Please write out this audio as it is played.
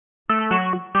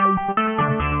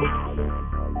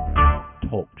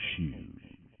Talkshoe.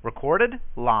 Recorded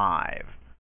live.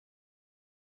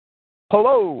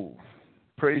 Hello,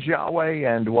 praise Yahweh,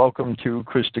 and welcome to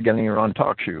Christogenea on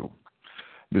Talkshoe.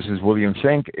 This is William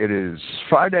Fink. It is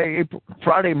Friday,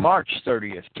 March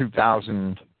 30th,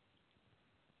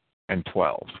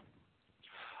 2012.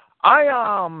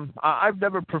 I've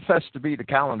never professed to be the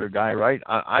calendar guy, right?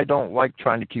 I don't like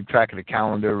trying to keep track of the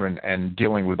calendar and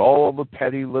dealing with all the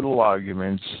petty little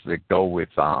arguments that go with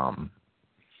all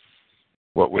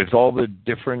the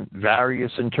different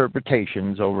various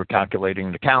interpretations over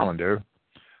calculating the calendar.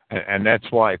 And that's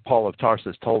why Paul of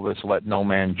Tarsus told us, let no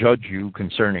man judge you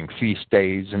concerning feast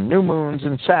days and new moons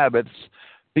and Sabbaths,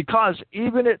 because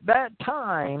even at that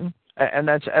time, and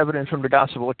that's evident from the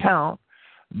gospel account,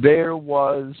 there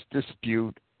was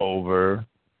dispute over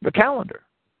the calendar.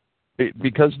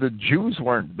 Because the Jews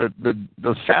weren't,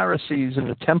 the Pharisees in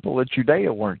the temple at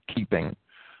Judea weren't keeping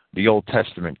the Old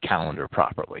Testament calendar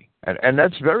properly. And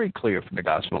that's very clear from the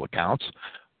gospel accounts,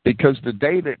 because the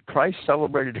day that Christ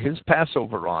celebrated his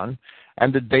Passover on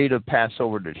and the date of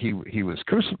Passover that he was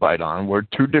crucified on were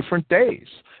two different days.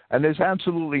 And there's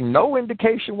absolutely no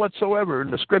indication whatsoever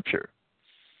in the Scripture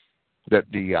that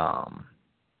the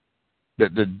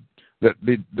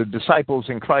disciples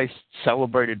in Christ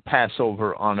celebrated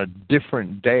Passover on a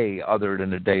different day other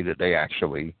than the day that they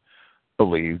actually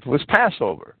believed was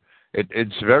Passover.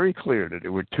 It's very clear that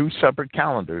there were two separate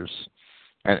calendars,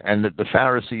 and that the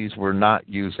Pharisees were not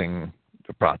using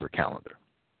the proper calendar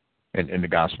in the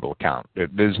gospel account.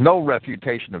 There's no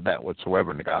refutation of that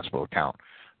whatsoever in the gospel account,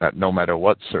 no matter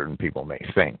what certain people may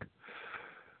think.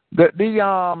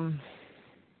 On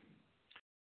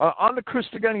the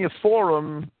Christogenea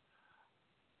forum,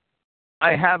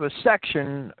 I have a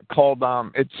section called,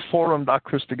 it's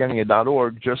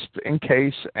forum.christogenea.org, just in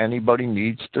case anybody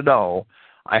needs to know.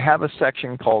 I have a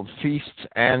section called Feasts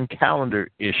and Calendar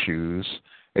Issues.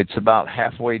 It's about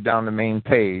halfway down the main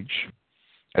page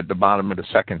at the bottom of the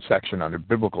second section under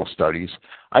Biblical Studies.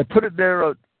 I put it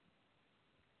there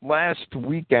last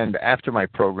weekend after my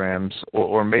programs,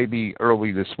 or maybe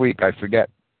early this week, I forget.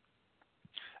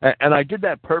 And I did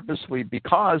that purposely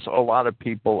because a lot of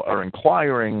people are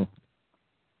inquiring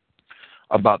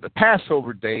about the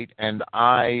Passover date, and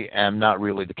I am not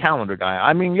really the calendar guy.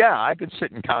 I mean, yeah, I could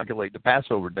sit and calculate the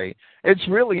Passover date. It's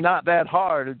really not that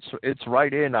hard. It's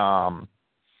right in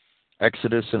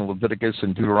Exodus and Leviticus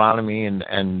and Deuteronomy,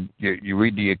 and you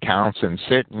read the accounts and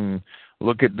sit and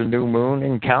look at the new moon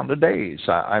and count the days.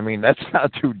 I mean, that's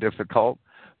not too difficult.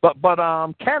 But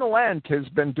Ken Lent has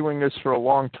been doing this for a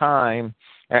long time,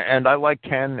 and I like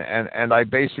Ken, and I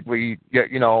basically,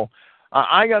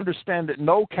 I understand that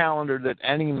no calendar that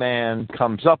any man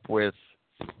comes up with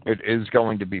it is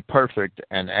going to be perfect,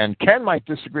 and Ken might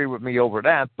disagree with me over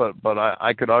that, but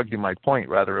I could argue my point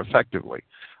rather effectively.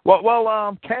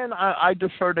 Well, Ken, I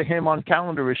defer to him on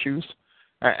calendar issues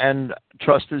and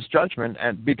trust his judgment,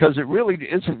 and because it really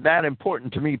isn't that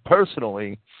important to me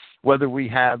personally whether we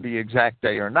have the exact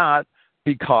day or not,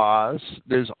 because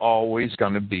there's always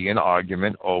going to be an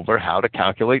argument over how to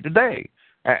calculate the day.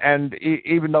 And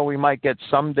even though we might get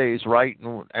some days right,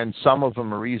 and some of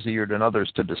them are easier than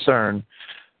others to discern,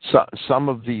 some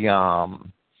of the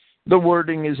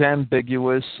wording is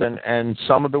ambiguous, and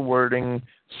some of the wording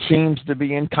seems to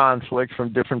be in conflict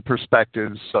from different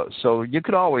perspectives. So you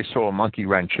could always throw a monkey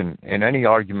wrench in any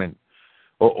argument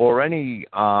or any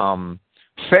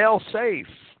fail-safe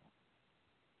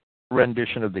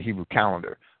rendition of the Hebrew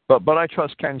calendar. But I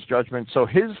trust Ken's judgment. So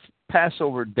his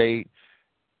Passover date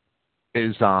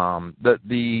is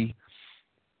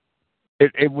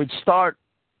it would start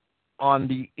on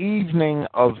the evening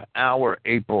of our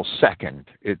April 2nd.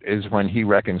 It is when he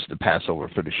reckons the Passover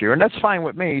for this year, and that's fine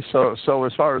with me. So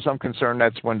as far as I'm concerned,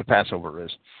 that's when the Passover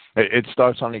is. It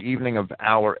starts on the evening of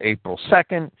our April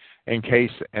 2nd, in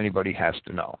case anybody has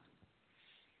to know.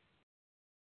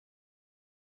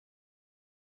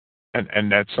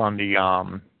 And that's on the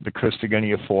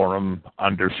Christogenea forum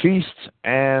under Feasts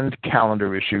and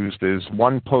Calendar Issues. There's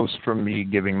one post from me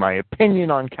giving my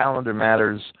opinion on calendar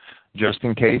matters, just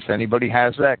in case anybody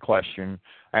has that question.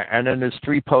 And then there's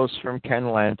 3 posts from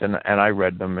Ken Lent, and I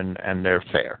read them, and they're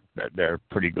fair. They're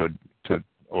pretty good,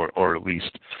 or at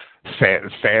least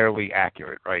fairly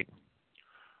accurate, right?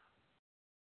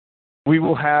 We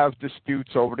will have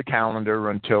disputes over the calendar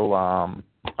until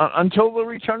the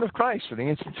return of Christ for the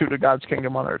institute of God's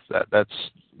kingdom on earth.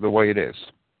 That's the way it is,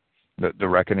 the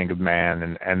reckoning of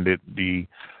man, and the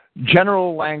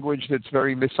general language that's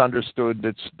very misunderstood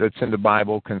that's in the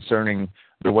Bible concerning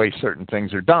the way certain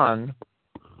things are done.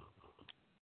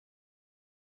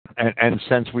 And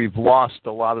since we've lost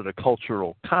a lot of the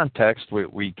cultural context,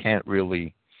 we can't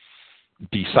really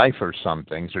decipher some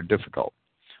things are difficult.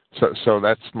 So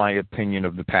that's my opinion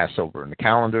of the Passover and the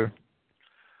calendar.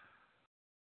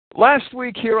 Last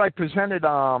week here I presented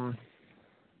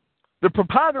the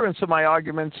preponderance of my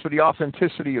arguments for the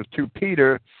authenticity of 2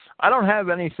 Peter. I don't have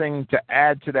anything to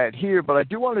add to that here, but I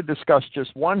do want to discuss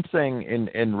just one thing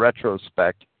in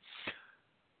retrospect.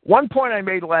 One point I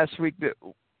made last week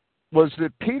was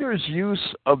that Peter's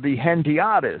use of the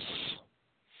hendiatus.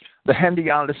 The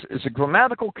hendiatus is a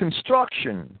grammatical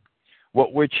construction,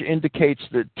 which indicates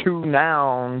that 2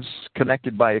 nouns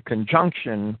connected by a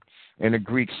conjunction in a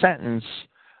Greek sentence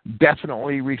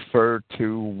definitely refer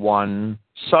to one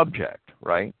subject,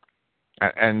 right?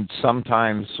 And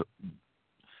sometimes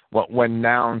when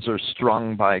nouns are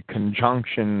strung by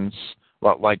conjunctions,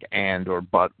 like and or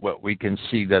but, we can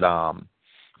see that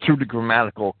through the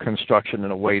grammatical construction in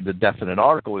a way the definite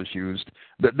article is used,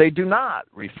 that they do not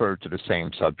refer to the same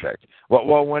subject.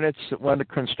 Well, when the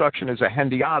construction is a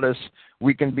hendiatus,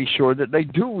 we can be sure that they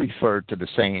do refer to the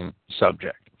same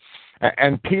subject.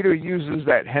 And Peter uses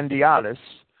that hendiatus,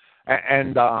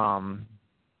 and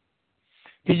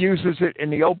he uses it in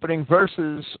the opening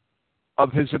verses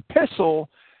of his epistle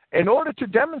in order to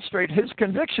demonstrate his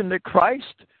conviction that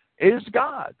Christ is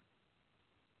God.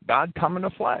 God come in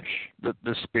the flesh,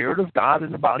 the Spirit of God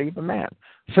in the body of a man.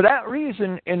 For that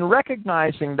reason, in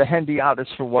recognizing the hendiatus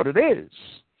for what it is,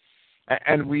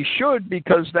 and we should,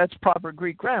 because that's proper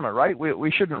Greek grammar, right?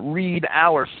 We shouldn't read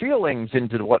our feelings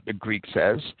into what the Greek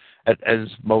says, as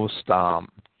most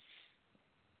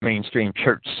mainstream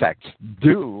church sects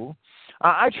do.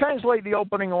 I translate the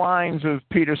opening lines of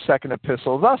Peter's second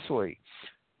epistle thusly: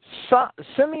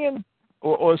 Simeon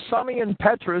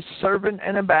Petrus, servant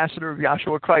and ambassador of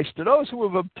Yahshua Christ, to those who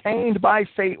have obtained by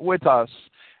faith with us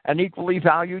an equally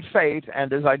valued faith,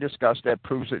 and as I discussed, that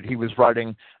proves that he was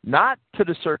writing not to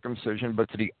the circumcision, but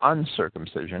to the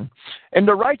uncircumcision, in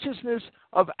the righteousness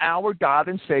of our God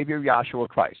and Savior, Yahshua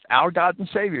Christ. Our God and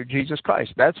Savior, Jesus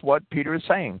Christ. That's what Peter is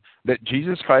saying, that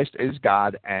Jesus Christ is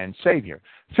God and Savior.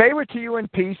 Favor to you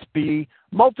and peace be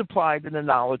multiplied in the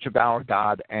knowledge of our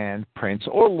God and Prince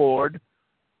or Lord,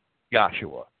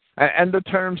 Yahshua. And the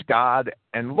terms God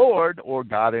and Lord, or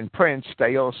God and Prince,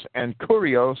 Theos and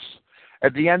Kurios,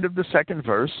 at the end of the second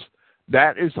verse,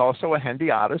 that is also a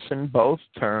hendiatus, and both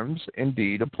terms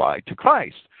indeed apply to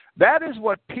Christ. That is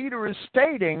what Peter is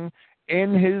stating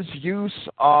in his use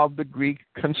of the Greek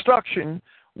construction,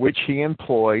 which he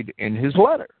employed in his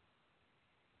letter.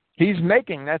 He's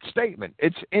making that statement.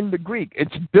 It's in the Greek.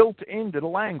 It's built into the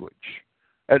language.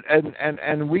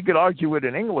 And we could argue it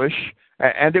in English,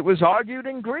 and it was argued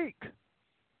in Greek.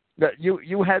 That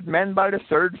you had men by the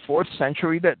 3rd, 4th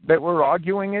century that were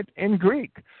arguing it in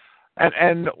Greek.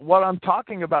 And what I'm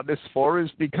talking about this for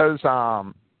is because,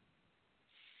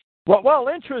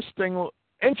 interestingly,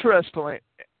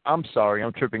 I'm sorry,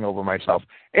 I'm tripping over myself.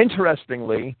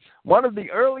 Interestingly, one of the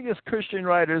earliest Christian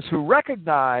writers who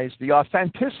recognized the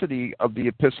authenticity of the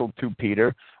epistle to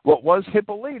Peter, was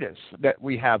Hippolytus, that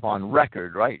we have on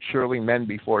record, right? Surely men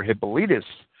before Hippolytus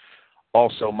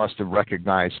also must have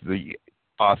recognized the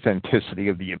authenticity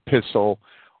of the epistle,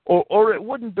 or it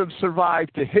wouldn't have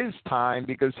survived to his time,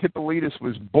 because Hippolytus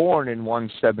was born in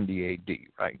 170 A.D.,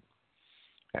 right?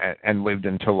 And lived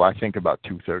until, I think, about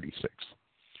 236.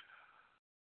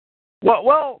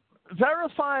 Well,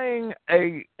 verifying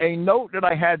a note that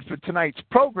I had for tonight's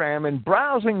program and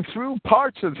browsing through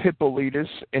parts of Hippolytus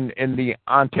in the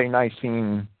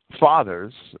Ante-Nicene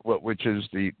Fathers, which is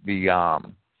the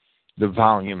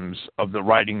volumes of the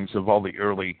writings of all the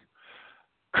early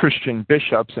Christian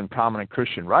bishops and prominent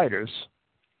Christian writers.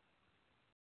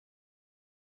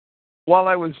 While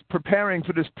I was preparing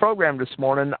for this program this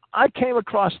morning, I came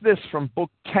across this from Book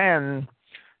 10,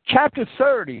 Chapter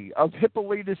 30 of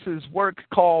Hippolytus' work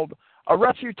called A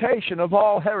Refutation of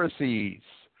All Heresies.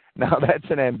 Now, that's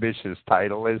an ambitious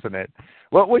title, isn't it?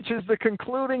 Well, which is the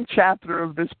concluding chapter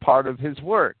of this part of his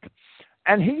work.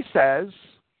 And he says,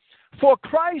 "For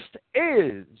Christ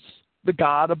is the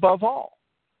God above all,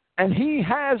 and he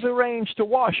has arranged to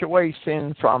wash away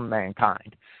sin from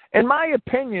mankind. In my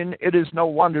opinion, it is no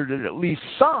wonder that at least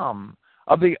some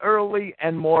of the early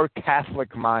and more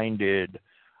Catholic-minded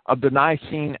of the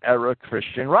Nicene-era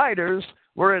Christian writers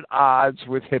were at odds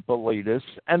with Hippolytus,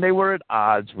 and they were at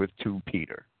odds with 2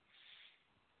 Peter.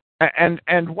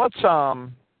 And what's,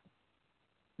 studying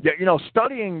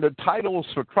the titles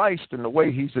for Christ and the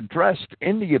way he's addressed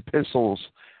in the epistles,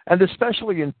 and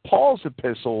especially in Paul's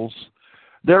epistles,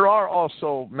 there are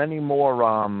also many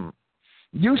more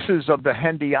uses of the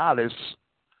hendiatus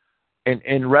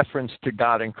in reference to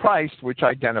God and Christ, which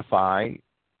identify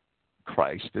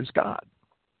Christ as God.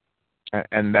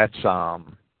 And that's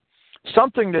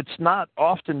something that's not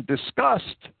often discussed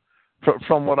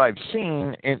from what I've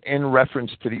seen in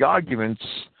reference to the arguments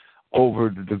over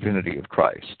the divinity of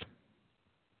Christ.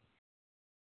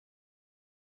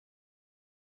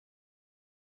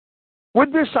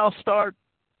 With this, I'll start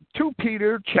 2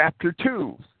 Peter chapter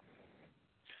 2.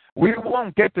 We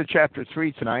won't get to chapter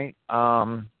 3 tonight.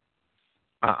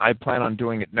 I plan on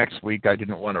doing it next week. I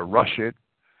didn't want to rush it.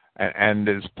 And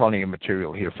there's plenty of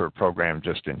material here for a program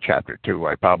just in chapter 2.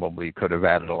 I probably could have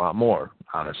added a lot more,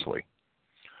 honestly.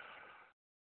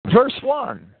 Verse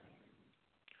 1.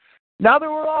 Now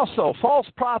there were also false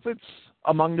prophets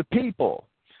among the people,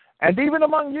 and even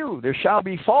among you there shall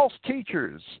be false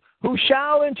teachers, who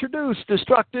shall introduce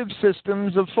destructive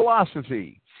systems of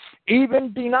philosophy,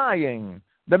 even denying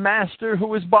the master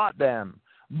who has bought them,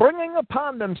 bringing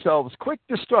upon themselves quick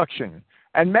destruction,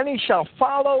 and many shall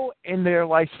follow in their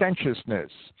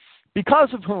licentiousness, because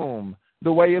of whom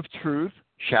the way of truth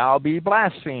shall be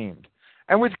blasphemed,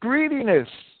 and with greediness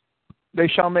they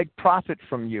shall make profit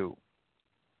from you,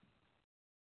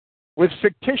 with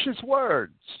fictitious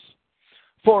words,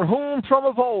 for whom from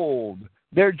of old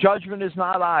their judgment is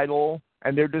not idle,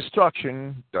 and their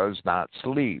destruction does not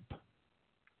sleep.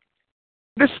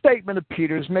 This statement of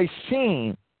Peter's may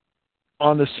seem,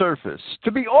 on the surface,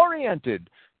 to be oriented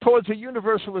towards a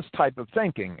universalist type of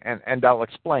thinking, and I'll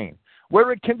explain,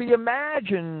 where it can be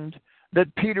imagined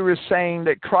that Peter is saying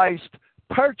that Christ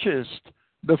purchased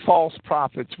the false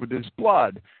prophets with his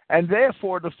blood, and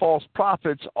therefore the false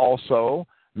prophets also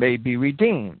may be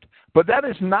redeemed. But that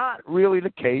is not really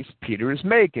the case Peter is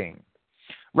making.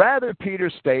 Rather, Peter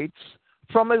states,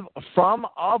 from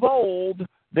of old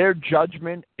their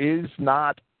judgment is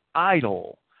not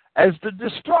idle, as the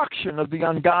destruction of the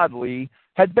ungodly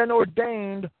had been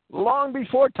ordained long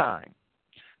before time.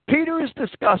 Peter is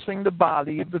discussing the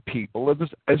body of the people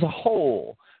as a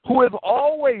whole, who have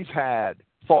always had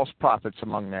false prophets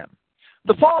among them.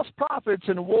 The false prophets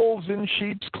in wolves in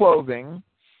sheep's clothing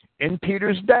in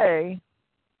Peter's day,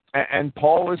 and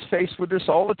Paul is faced with this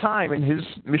all the time in his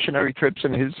missionary trips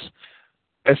and his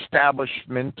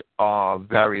establishment of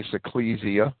various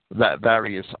ecclesia,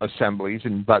 various assemblies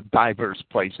in diverse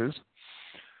places.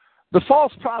 The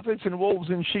false prophets in wolves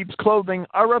in sheep's clothing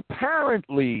are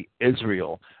apparently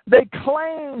Israel. They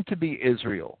claim to be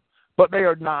Israel, but they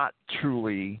are not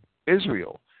truly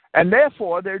Israel. And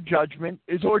therefore their judgment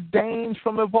is ordained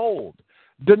from of old,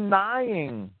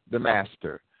 denying the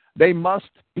master. They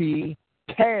must be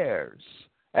tares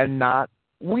and not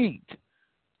wheat.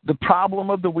 The problem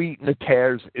of the wheat and the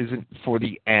tares isn't for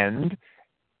the end.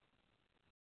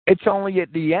 It's only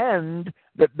at the end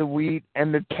that the wheat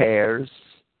and the tares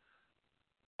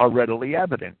are readily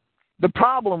evident. The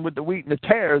problem with the wheat and the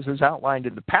tares, as outlined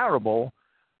in the parable,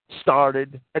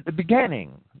 started at the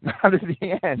beginning, not at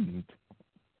the end.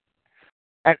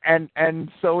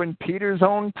 And so in Peter's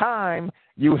own time,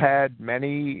 you had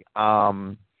many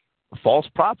false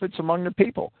prophets among the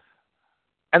people.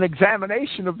 An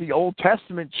examination of the Old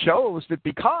Testament shows that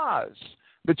because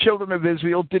the children of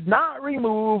Israel did not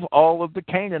remove all of the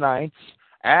Canaanites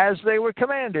as they were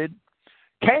commanded,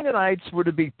 Canaanites were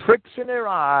to be pricks in their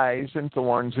eyes and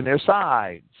thorns in their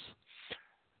sides.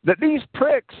 That these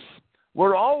pricks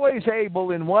were always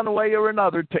able in one way or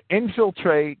another to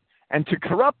infiltrate and to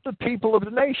corrupt the people of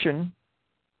the nation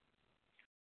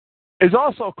is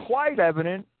also quite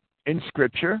evident in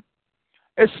Scripture,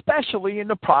 especially in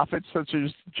the prophets such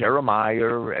as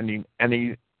Jeremiah and in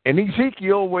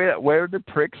Ezekiel, where the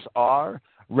pricks are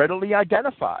readily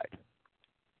identified.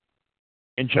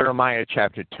 In Jeremiah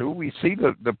chapter 2, we see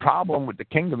the problem with the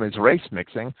kingdom is race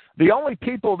mixing. The only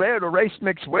people there to race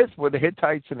mix with were the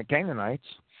Hittites and the Canaanites.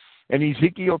 In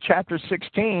Ezekiel chapter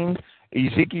 16,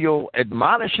 Ezekiel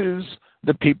admonishes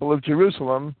the people of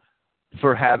Jerusalem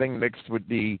for having mixed with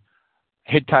the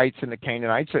Hittites and the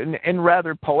Canaanites in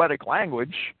rather poetic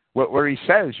language, where he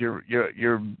says,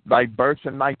 thy birth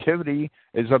and nativity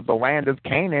is of the land of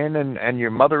Canaan, and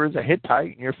your mother is a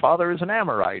Hittite, and your father is an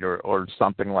Amorite, or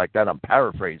something like that. I'm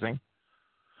paraphrasing.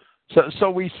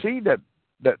 So we see that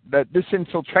this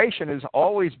infiltration has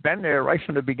always been there right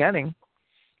from the beginning,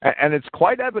 and it's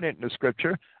quite evident in the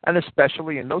Scripture, and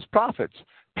especially in those prophets.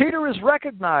 Peter is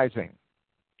recognizing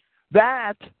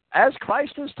that, as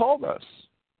Christ has told us,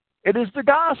 it is the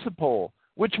gospel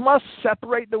which must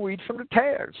separate the wheat from the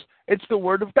tares. It's the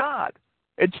word of God.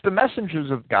 It's the messengers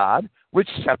of God which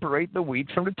separate the wheat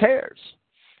from the tares.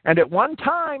 And at one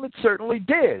time it certainly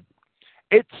did.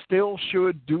 It still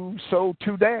should do so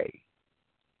today.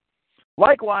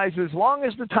 Likewise, as long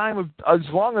ago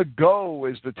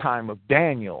as the time of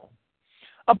Daniel,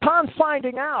 upon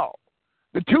finding out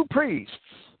the two priests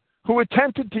who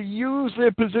attempted to use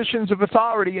their positions of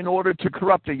authority in order to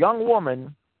corrupt a young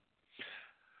woman,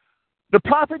 the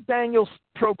prophet Daniel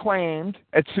proclaimed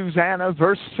at Susanna,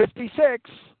 verse 56,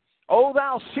 O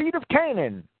thou seed of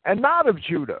Canaan, and not of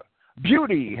Judah,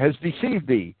 beauty has deceived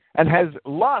thee, and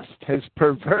lust has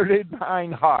perverted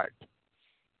thine heart.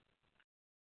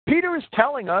 Peter is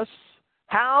telling us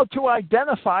how to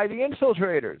identify the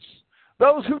infiltrators,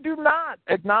 those who do not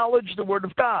acknowledge the word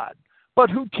of God, but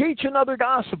who teach another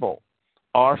gospel,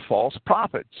 are false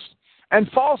prophets. And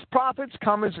false prophets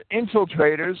come as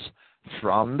infiltrators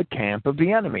from the camp of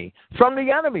the enemy, from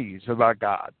the enemies of our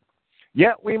God.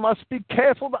 Yet we must be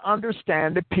careful to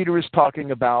understand that Peter is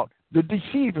talking about the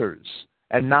deceivers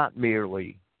and not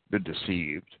merely the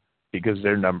deceived, because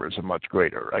their numbers are much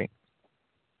greater, right?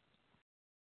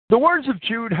 The words of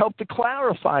Jude help to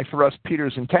clarify for us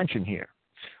Peter's intention here,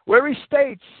 where he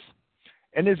states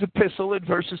in his epistle at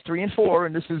verses 3 and 4,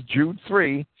 and this is Jude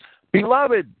 3,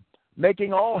 Beloved,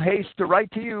 making all haste to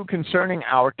write to you concerning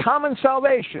our common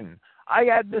salvation, I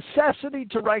had necessity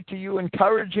to write to you,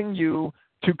 encouraging you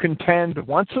to contend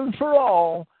once and for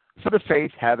all for the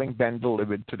faith having been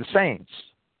delivered to the saints.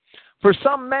 For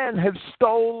some men have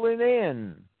stolen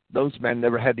in. Those men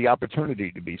never had the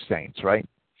opportunity to be saints, right?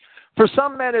 For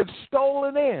some men have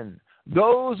stolen in,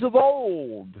 those of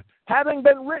old, having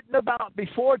been written about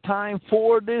before time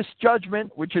for this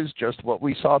judgment, which is just what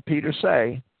we saw Peter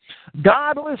say.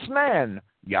 Godless men,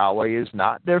 Yahweh is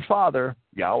not their father,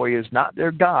 Yahweh is not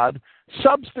their God,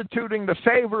 substituting the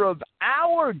favor of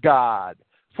our God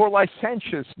for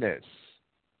licentiousness,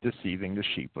 deceiving the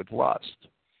sheep with lust,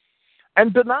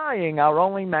 and denying our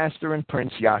only Master and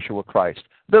Prince, Yahshua Christ.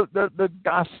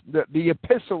 The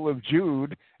epistle of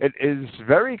Jude, it is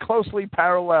very closely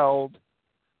paralleled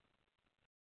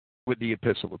with the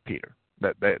epistle of Peter.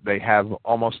 That they have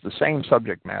almost the same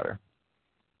subject matter,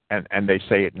 and they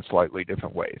say it in slightly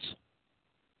different ways.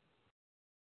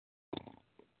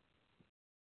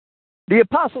 The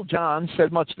Apostle John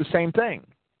said much the same thing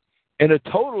in a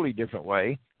totally different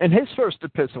way in his first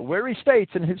epistle, where he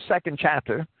states in his second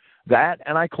chapter that,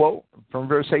 and I quote from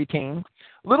verse 18,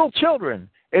 Little children,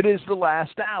 it is the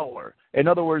last hour. In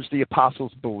other words, the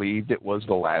apostles believed it was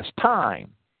the last time,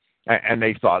 and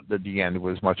they thought that the end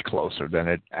was much closer than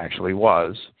it actually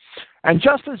was. And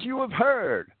just as you have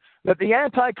heard that the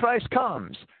Antichrist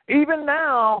comes, even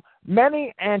now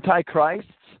many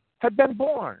Antichrists have been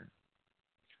born,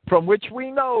 from which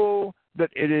we know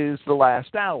that it is the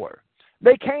last hour.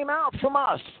 They came out from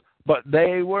us, but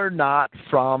they were not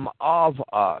from of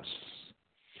us.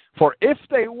 For if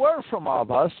they were from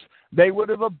of us, they would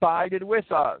have abided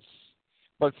with us,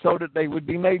 but so that they would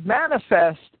be made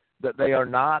manifest that they are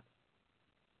not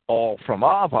all from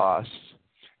of us.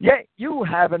 Yet you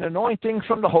have an anointing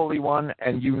from the Holy One,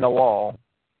 and you know all.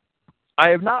 I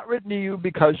have not written to you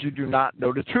because you do not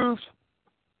know the truth,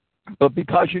 but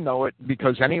because you know it,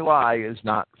 because any lie is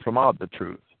not from of the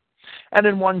truth. And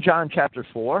in 1 John chapter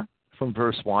 4, from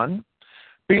verse 1,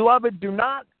 Beloved, do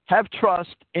not have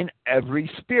trust in every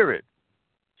spirit,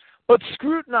 but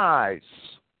scrutinize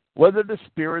whether the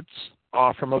spirits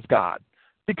are from of God,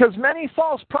 because many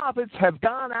false prophets have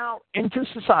gone out into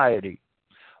society.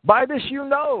 By this you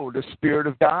know the Spirit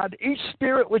of God. Each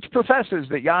spirit which professes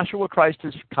that Yahshua Christ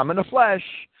is come in the flesh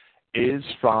is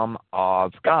from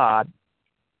of God.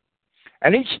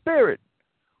 And each spirit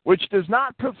which does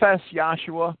not profess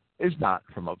Yahshua is not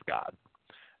from of God.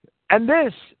 And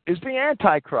this is the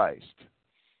Antichrist,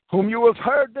 whom you have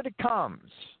heard that it comes,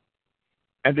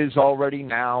 and is already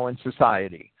now in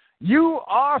society. You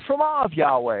are from of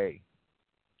Yahweh,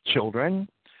 children,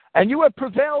 and you have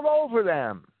prevailed over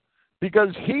them, because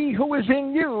he who is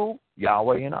in you,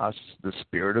 Yahweh in us, the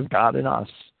Spirit of God in us,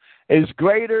 is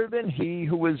greater than he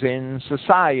who is in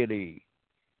society.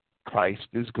 Christ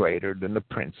is greater than the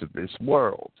prince of this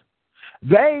world.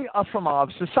 They are from of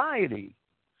society.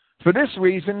 For this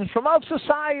reason, from of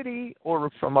society or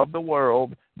from of the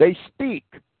world, they speak,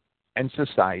 and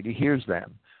society hears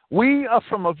them. We are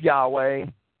from of Yahweh.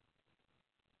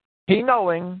 He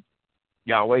knowing,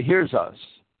 Yahweh hears us.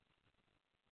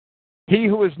 He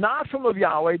who is not from of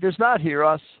Yahweh does not hear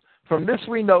us. From this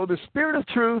we know the spirit of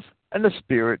truth and the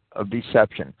spirit of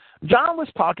deception. John was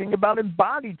talking about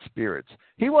embodied spirits.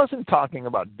 He wasn't talking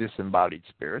about disembodied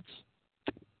spirits.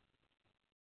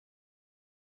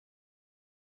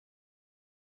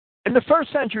 In the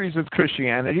first centuries of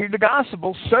Christianity, the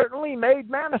gospel certainly made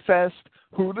manifest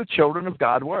who the children of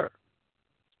God were.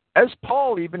 As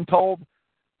Paul even told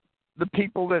the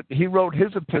people that he wrote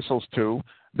his epistles to,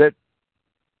 that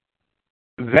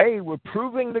they were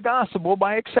proving the gospel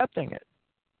by accepting it.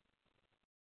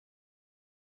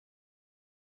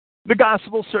 The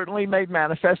gospel certainly made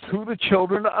manifest who the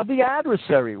children of the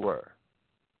adversary were.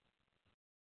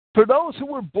 For those who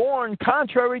were born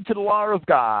contrary to the law of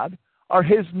God are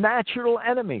his natural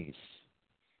enemies.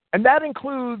 And that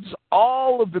includes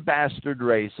all of the bastard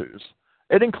races.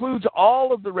 It includes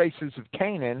all of the races of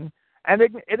Canaan, and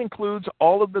it includes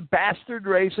all of the bastard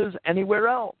races anywhere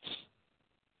else.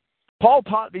 Paul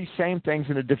taught these same things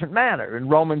in a different manner in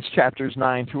Romans chapters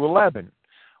 9 through 11.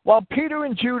 While Peter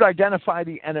and Jude identify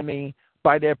the enemy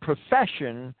by their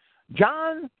profession,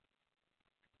 John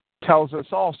tells us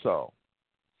also.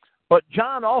 But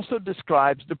John also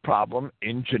describes the problem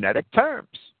in genetic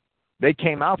terms. They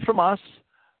came out from us,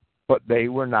 but they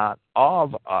were not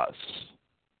of us.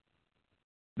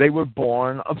 They were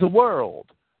born of the world.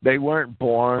 They weren't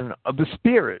born of the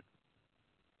Spirit.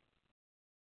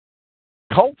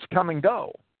 Cults come and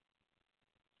go.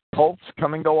 Cults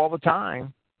come and go all the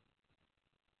time.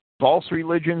 False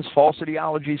religions, false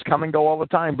ideologies come and go all the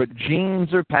time, but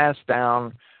genes are passed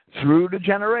down through the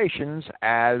generations,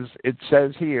 as it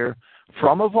says here,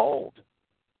 from of old.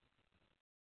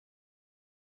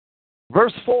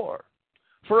 Verse 4,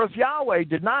 for if Yahweh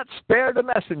did not spare the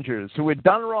messengers who had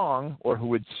done wrong or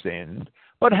who had sinned,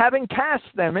 but having cast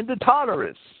them into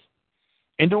Tartarus,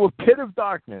 into a pit of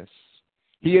darkness,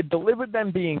 he had delivered them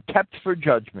being kept for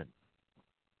judgment.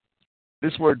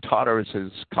 This word Tartarus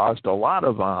has caused a lot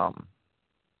of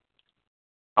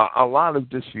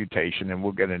disputation, and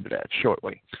we'll get into that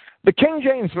shortly. The King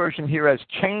James Version here has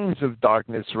chains of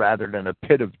darkness rather than a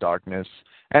pit of darkness,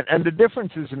 and the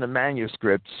differences in the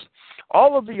manuscripts.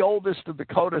 All of the oldest of the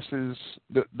codices,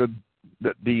 the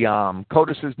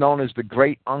codices known as the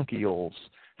Great Uncials,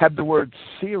 have the word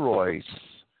serois,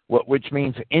 which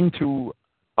means into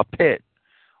a pit,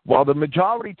 while the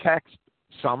majority text,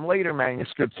 some later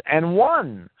manuscripts, and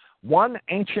one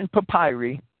ancient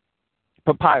papyrus,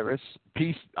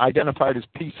 identified as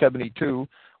P72,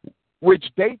 which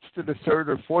dates to the 3rd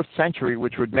or 4th century,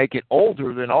 which would make it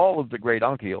older than all of the Great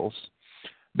Uncials,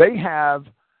 they have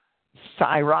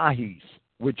Sirahis,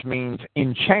 which means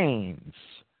in chains,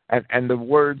 and the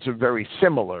words are very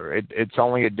similar. It's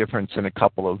only a difference in a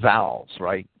couple of vowels,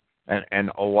 right? An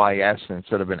OIS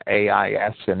instead of an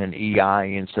AIS and an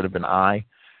EI instead of an I.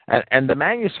 And the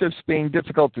manuscripts being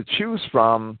difficult to choose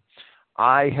from,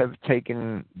 I have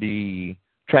taken the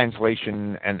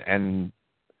translation and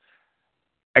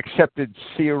accepted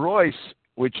Serois,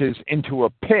 which is into a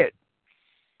pit,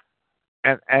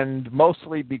 and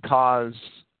mostly because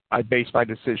I base my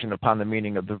decision upon the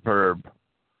meaning of the verb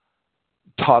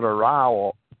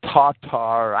tatarao.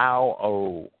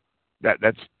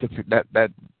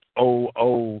 That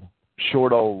o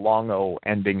short o long o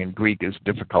ending in Greek is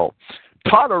difficult.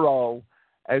 Tartaro,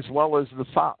 as well as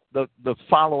the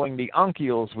following the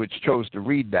Uncials, which chose to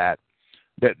read that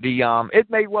it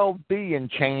may well be in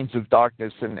chains of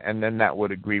darkness, and then that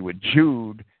would agree with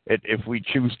Jude if we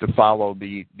choose to follow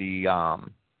the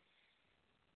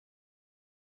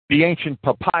ancient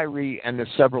papyri and the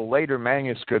several later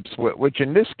manuscripts, which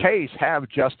in this case have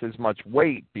just as much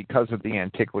weight because of the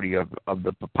antiquity of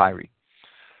the papyri.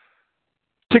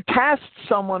 To cast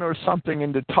someone or something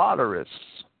into Tartarus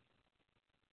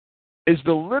is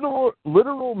the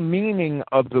literal meaning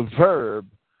of the verb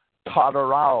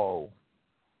tatarao.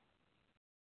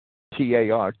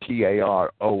 Tartaroo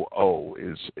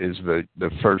is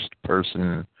the first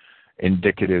person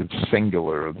indicative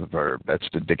singular of the verb. That's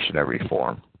the dictionary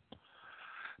form.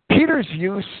 Peter's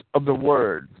use of the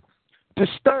word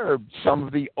disturbed some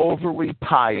of the overly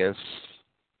pious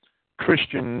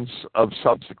Christians of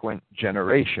subsequent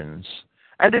generations,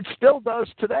 and it still does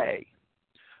today.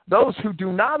 Those who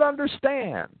do not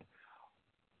understand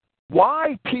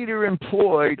why Peter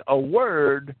employed a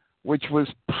word which was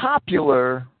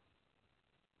popular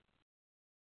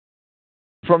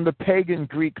from the pagan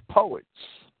Greek poets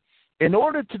in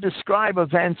order to describe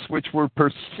events which were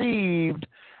perceived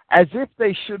as if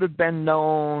they should have been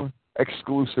known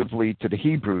exclusively to the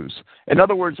Hebrews. In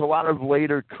other words, a lot of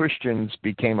later Christians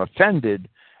became offended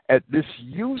at this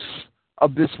use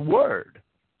of this word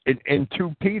in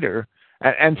 2 Peter,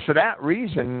 and for that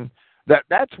reason,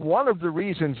 that's one of the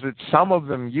reasons that some of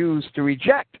them used to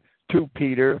reject 2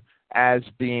 Peter as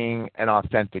being an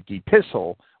authentic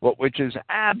epistle, which is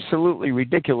absolutely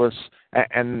ridiculous,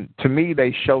 and to me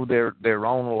they show their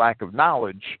own lack of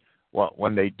knowledge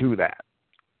when they do that.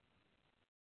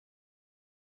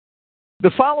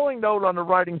 The following note on the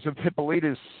writings of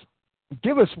Hippolytus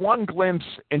give us one glimpse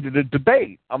into the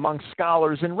debate among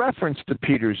scholars in reference to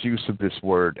Peter's use of this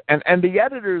word, and the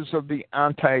editors of the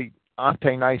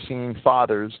Ante-Nicene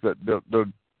Fathers,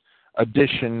 the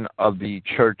edition of the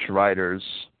church writers,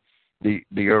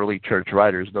 the early church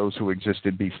writers, those who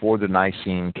existed before the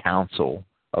Nicene Council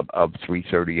of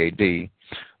 330 A.D.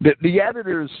 The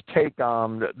editors take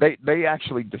they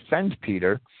actually defend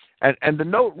Peter, and the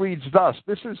note reads thus.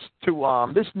 This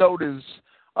note is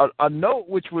a note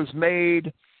which was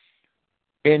made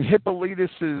in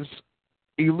Hippolytus's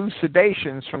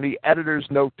elucidations from the editor's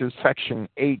note to section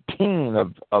 18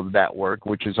 of that work,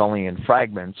 which is only in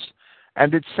fragments,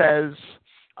 and it says,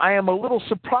 I am a little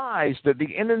surprised at the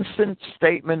innocent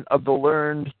statement of the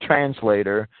learned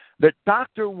translator that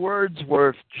Dr.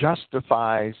 Wordsworth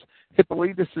justifies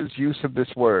Hippolytus's use of this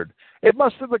word. It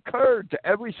must have occurred to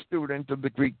every student of the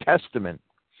Greek Testament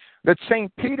that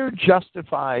St. Peter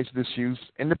justifies this use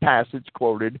in the passage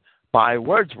quoted by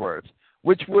Wordsworth,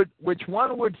 which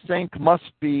one would think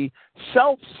must be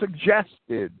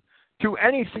self-suggested to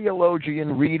any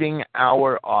theologian reading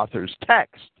our author's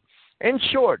text. In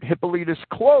short, Hippolytus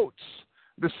quotes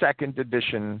the second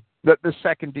edition, the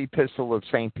second epistle of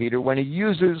St. Peter, when he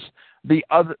uses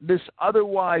this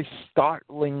otherwise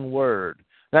startling word.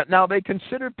 Now, they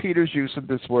consider Peter's use of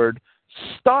this word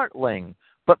startling,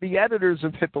 but the editors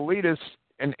of Hippolytus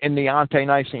in the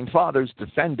Ante-Nicene Fathers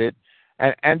defend it,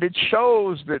 and it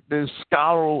shows that there's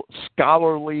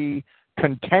scholarly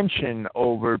contention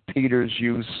over Peter's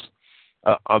use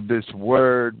of this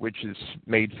word, which is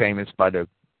made famous by the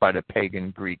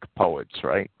pagan Greek poets,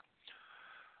 right?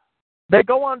 They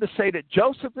go on to say that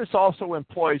Josephus also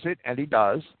employs it, and he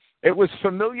does. It was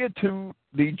familiar to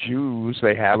the Jews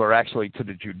or actually to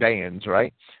the Judeans,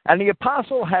 right? And the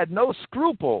apostle had no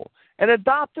scruple in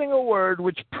adopting a word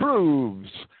which proves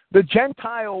the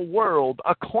Gentile world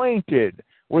acquainted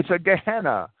with a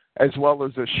Gehenna as well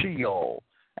as a Sheol.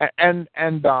 I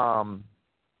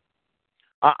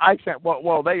think,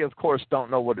 well, they of course don't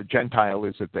know what a Gentile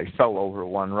is if they fell over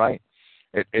one, right?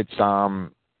 It's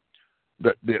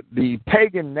the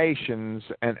pagan nations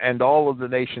and all of the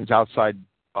nations outside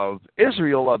of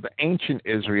Israel, of ancient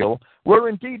Israel, were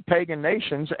indeed pagan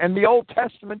nations, and the Old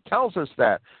Testament tells us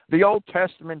that. The Old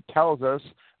Testament tells us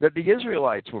that the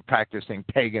Israelites were practicing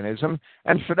paganism,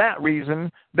 and for that reason,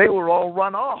 they were all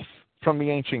run off from the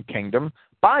ancient kingdom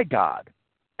by God.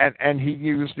 And he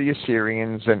used the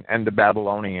Assyrians and the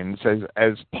Babylonians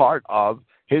as part of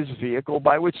his vehicle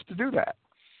by which to do that.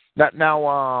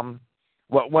 Now,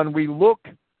 when we look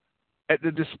at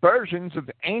the dispersions of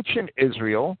ancient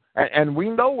Israel, and we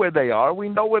know where they are. We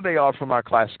know where they are from our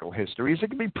classical histories. It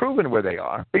can be proven where they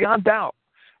are, beyond doubt.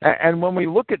 And when we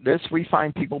look at this, we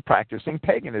find people practicing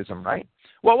paganism, right?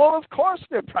 Well, of course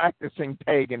they're practicing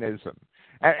paganism.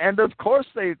 And of course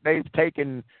they've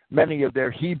taken many of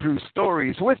their Hebrew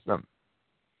stories with them.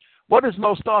 What is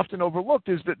most often overlooked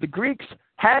is that the Greeks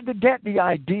had to get the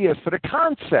idea for the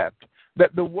concept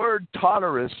that the word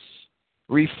Tartarus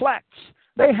reflects.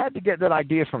 They had to get that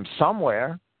idea from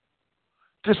somewhere.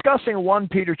 Discussing 1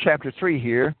 Peter chapter 3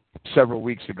 here several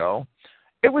weeks ago,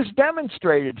 it was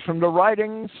demonstrated from the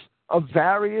writings of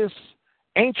various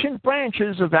ancient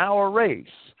branches of our race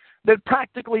that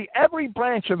practically every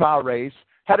branch of our race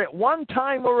had at one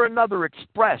time or another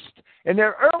expressed in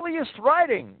their earliest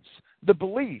writings the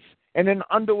belief in an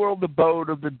underworld abode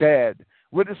of the dead,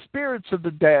 where the spirits of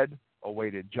the dead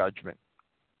awaited judgment.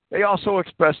 They also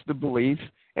expressed the belief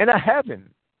in a heaven.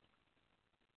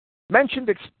 Mentioned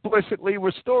explicitly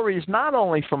were stories not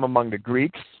only from among the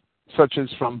Greeks, such as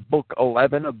from Book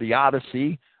 11 of the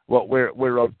Odyssey,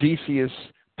 where Odysseus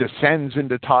descends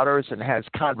into Tartarus and has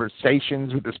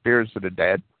conversations with the spirits of the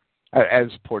dead, as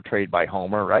portrayed by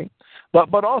Homer, right?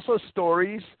 But also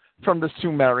stories from the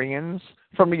Sumerians,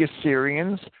 from the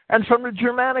Assyrians, and from the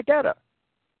Germanic Edda.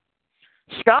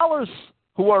 Scholars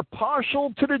who are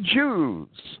partial to the Jews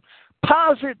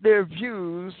posit their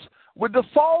views with the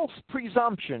false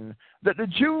presumption that the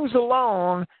Jews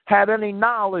alone had any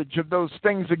knowledge of those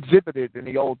things exhibited in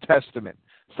the Old Testament,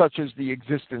 such as the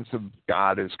existence of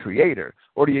God as creator,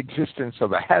 or the existence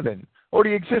of a heaven, or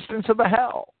the existence of a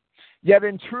hell. Yet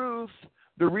in truth,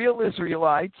 the real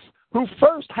Israelites who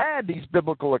first had these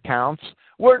biblical accounts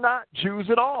were not Jews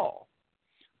at all,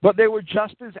 but they were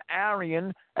just as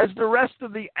Aryan as the rest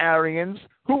of the Aryans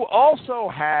who also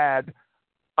had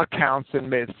accounts and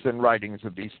myths and writings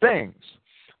of these things,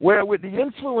 where with the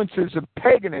influences of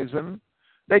paganism,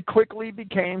 they quickly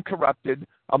became corrupted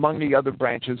among the other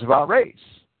branches of our race.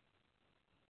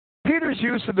 Peter's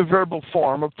use of the verbal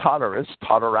form of Tartarus,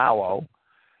 Tartarao,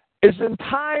 is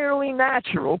entirely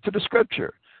natural to the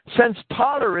Scripture, since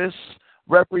Tartarus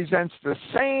represents the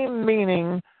same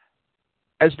meaning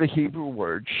as the Hebrew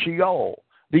word Sheol,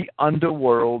 the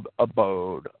underworld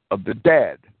abode of the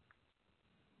dead.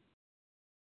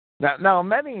 Now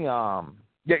many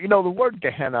Yeah, the word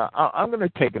Gehenna, I'm going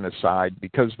to take an aside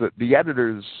because the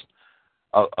editors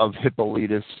of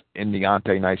Hippolytus in the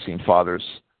Ante-Nicene Fathers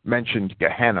mentioned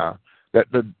Gehenna, that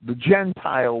the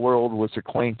Gentile world was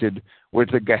acquainted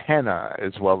with the Gehenna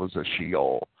as well as a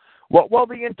Sheol. Well,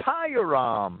 the entire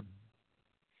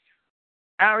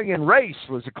Aryan race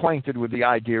was acquainted with the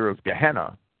idea of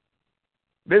Gehenna.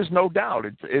 There's no doubt.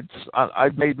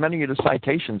 I've made many of the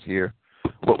citations here,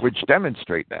 which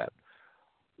demonstrate that.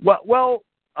 Well,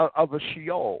 of a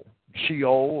Sheol.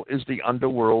 Sheol is the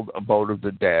underworld abode of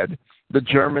the dead. The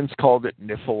Germans called it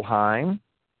Niflheim.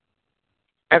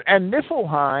 And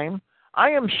Niflheim, I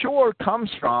am sure, comes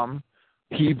from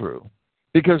Hebrew,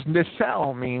 because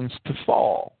Nifel means to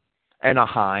fall, and a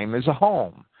heim is a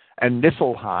home. And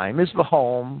Niflheim is the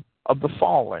home of the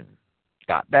fallen.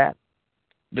 Got that?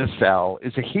 Nifel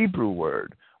is a Hebrew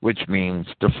word, which means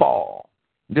to fall.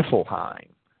 Niflheim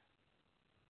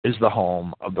is the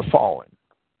home of the fallen.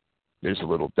 There's a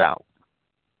little doubt.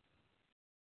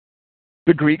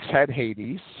 The Greeks had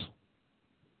Hades.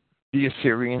 The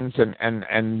Assyrians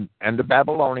and the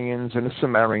Babylonians and the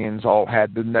Sumerians all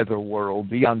had the netherworld,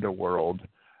 the underworld.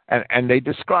 And they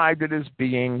described it as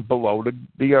being below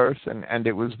the earth, and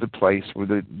it was the place where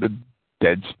the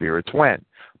dead spirits went.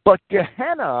 But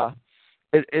Gehenna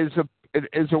is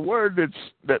a word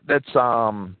that's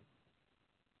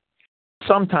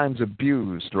sometimes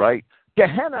abused, right?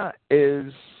 Gehenna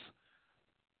is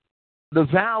the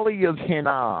valley of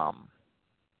Hinnom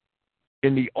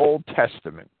in the Old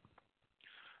Testament.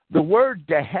 The word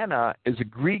Gehenna is a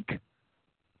Greek,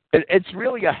 it's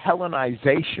really a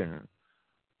Hellenization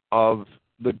of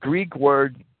the Greek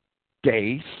word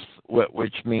geis,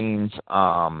 which means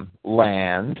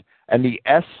land, and the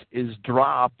S is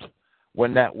dropped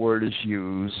when that word is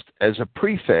used as a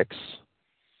prefix,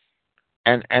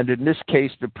 and in this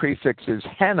case the prefix is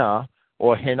henna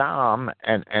or Hinnom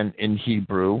and in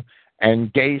Hebrew,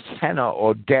 and geis henna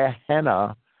or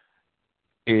Gehenna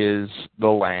is the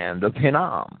land of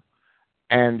Hinnom.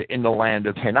 And in the land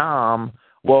of Hinnom,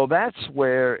 well, that's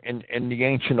where, in the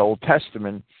ancient Old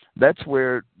Testament, that's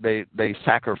where they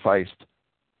sacrificed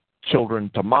children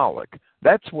to Moloch.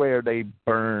 That's where they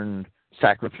burned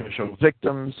sacrificial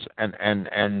victims, and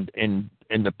in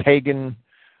the pagan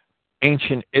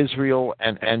ancient Israel,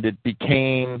 and it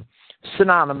became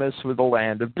synonymous with the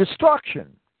land of destruction.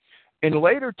 In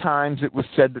later times, it was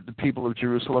said that the people of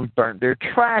Jerusalem burnt their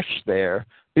trash there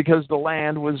because the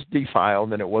land was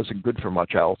defiled and it wasn't good for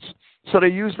much else. So they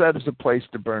used that as a place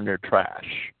to burn their trash.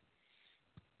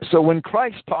 So when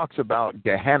Christ talks about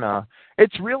Gehenna,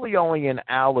 it's really only an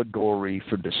allegory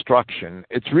for destruction.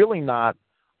 It's really not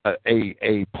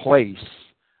a place,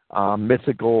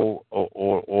 mythical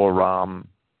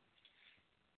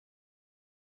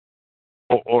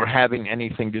or having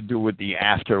anything to do with the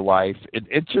afterlife.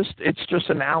 It's just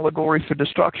an allegory for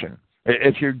destruction.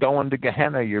 If you're going to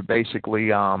Gehenna, you're basically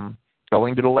going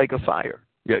to the lake of fire.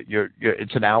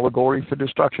 It's an allegory for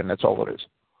destruction. That's all it is.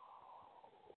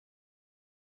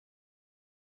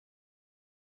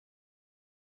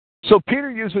 So Peter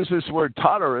uses this word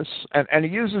tauteros, and he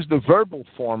uses the verbal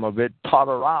form of it,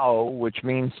 tauterao, which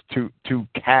means to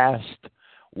cast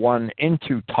one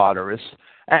into tauteros.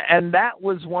 And that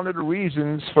was one of the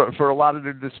reasons for a lot of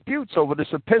the disputes over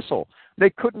this epistle. They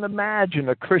couldn't imagine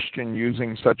a Christian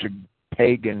using such a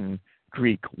pagan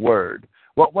Greek word.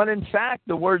 Well, when in fact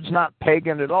the word's not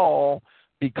pagan at all,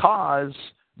 because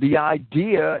the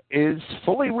idea is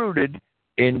fully rooted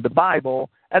in the Bible,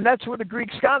 and that's where the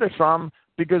Greeks got it from,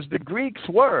 because the Greeks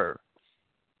were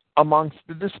amongst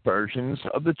the dispersions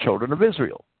of the children of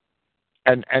Israel.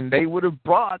 And they would have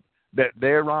brought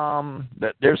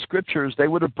their scriptures, they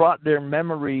would have brought their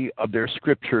memory of their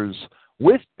scriptures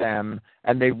with them,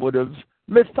 and they would have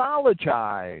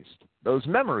mythologized those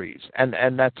memories,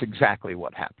 and that's exactly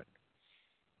what happened.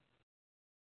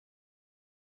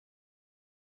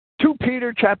 2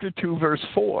 Peter chapter 2, verse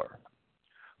 4.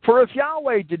 For if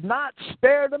Yahweh did not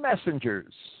spare the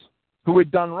messengers who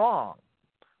had done wrong,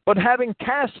 but having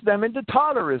cast them into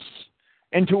Tartarus,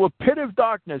 into a pit of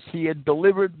darkness, he had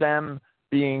delivered them,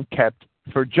 being kept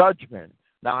for judgment.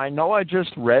 Now, I know I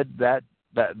just read that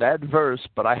verse,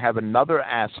 but I have another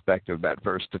aspect of that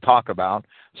verse to talk about,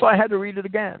 so I had to read it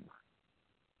again.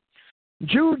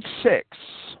 Jude 6.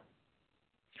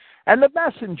 And the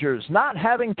messengers, not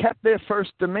having kept their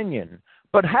first dominion,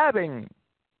 but having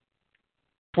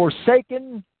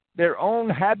forsaken their own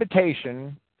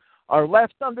habitation, are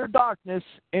left under darkness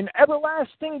in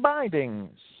everlasting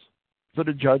bindings for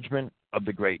the judgment of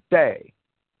the great day.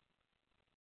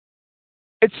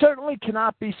 It certainly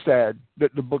cannot be said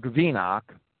that the book of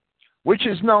Enoch, which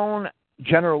is known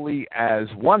generally as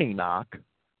 1 Enoch,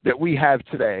 that we have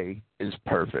today is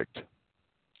perfect.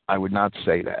 I would not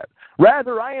say that.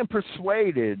 Rather, I am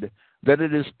persuaded that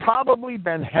it has probably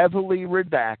been heavily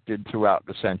redacted throughout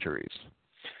the centuries.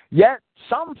 Yet,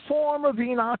 some form of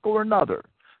Enoch or another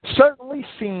certainly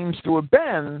seems to have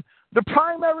been the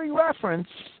primary reference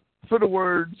for the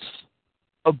words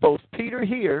of both Peter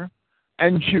here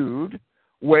and Jude,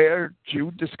 where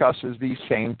Jude discusses these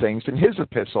same things in his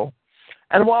epistle.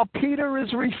 And while Peter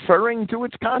is referring to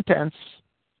its contents,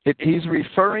 he's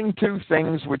referring to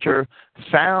things which are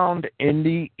found in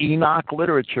the Enoch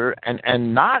literature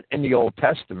and not in the Old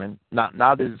Testament,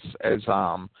 not as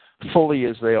fully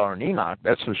as they are in Enoch,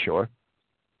 that's for sure.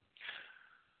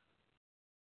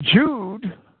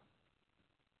 Jude,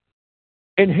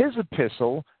 in his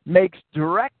epistle, makes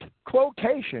direct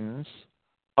quotations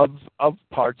of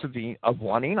parts of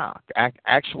 1 Enoch,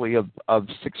 actually of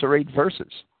 6 or 8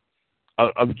 verses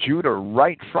of Jude are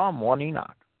right from 1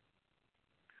 Enoch.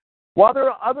 While there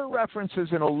are other references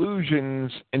and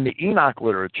allusions in the Enoch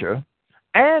literature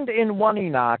and in 1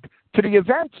 Enoch to the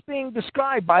events being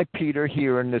described by Peter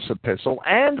here in this epistle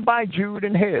and by Jude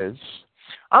in his,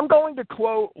 I'm going to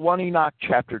quote 1 Enoch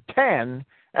chapter 10,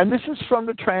 and this is from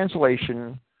the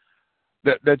translation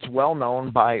that's well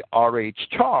known by R.H.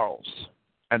 Charles,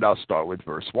 and I'll start with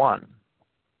verse 1.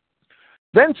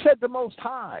 Then said the Most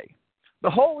High, the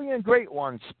Holy and Great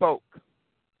One spoke,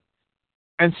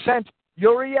 and sent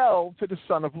Uriel to the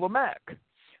son of Lamech,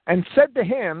 and said to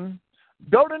him,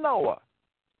 Go to Noah,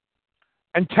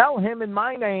 and tell him in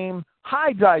my name,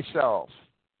 hide thyself,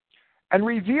 and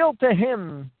reveal to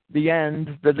him the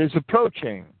end that is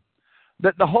approaching,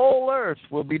 that the whole earth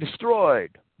will be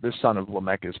destroyed. The son of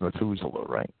Lamech is Methuselah,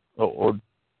 right?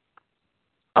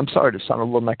 I'm sorry, the son of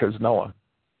Lamech is Noah.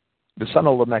 The son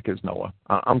of Lamech is Noah.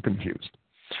 I'm confused.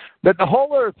 That the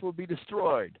whole earth will be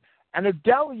destroyed, and a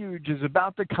deluge is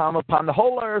about to come upon the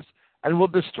whole earth and will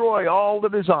destroy all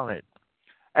that is on it.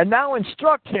 And now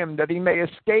instruct him that he may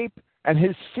escape, and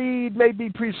his seed may be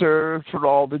preserved for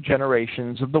all the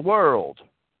generations of the world.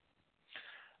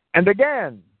 And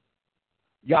again,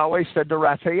 Yahweh said to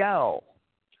Raphael,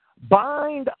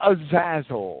 Bind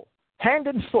Azazel, hand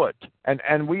and foot,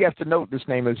 and we have to note this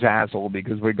name Azazel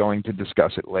because we're going to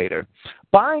discuss it later.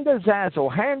 Bind Azazel,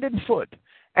 hand and foot,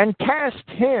 and cast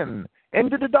him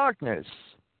into the darkness,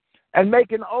 and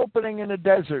make an opening in the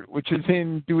desert which is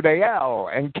in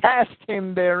Dudael, and cast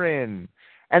him therein,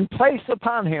 and place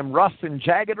upon him rough and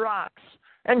jagged rocks,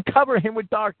 and cover him with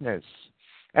darkness,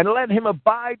 and let him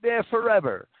abide there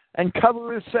forever, and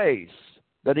cover his face,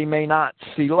 that he may not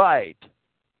see light.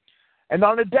 And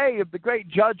on the day of the great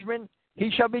judgment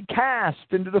he shall be cast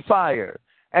into the fire,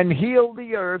 and heal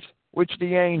the earth which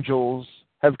the angels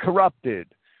have corrupted,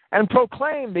 and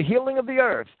proclaim the healing of the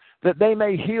earth, that they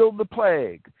may heal the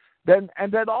plague,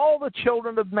 and that all the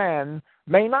children of men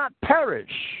may not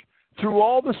perish through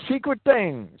all the secret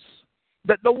things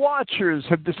that the watchers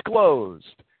have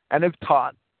disclosed and have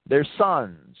taught their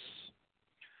sons.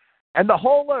 And the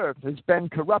whole earth has been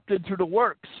corrupted through the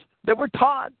works that were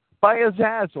taught by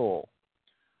Azazel.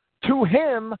 To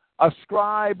him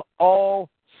ascribe all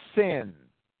sin.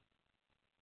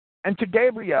 And to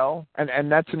Gabriel,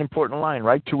 and that's an important line,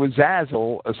 right? To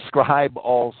Azazel ascribe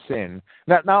all sin.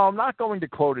 Now, I'm not going to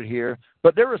quote it here,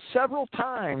 but there are several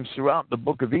times throughout the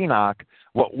book of Enoch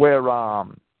where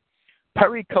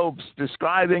pericopes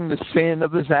describing the sin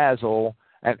of Azazel,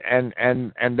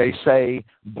 and they say,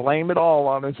 blame it all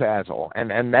on Azazel.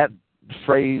 And that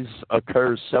phrase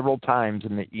occurs several times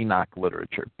in the Enoch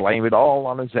literature. Blame it all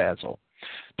on Azazel.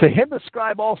 To him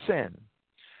ascribe all sin.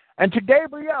 And to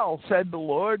Gabriel said the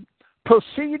Lord,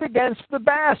 proceed against the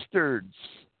bastards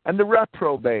and the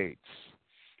reprobates,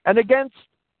 and against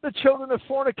the children of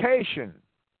fornication.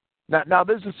 Now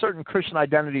there's a certain Christian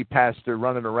identity pastor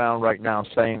running around right now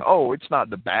saying, oh, it's not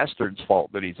the bastard's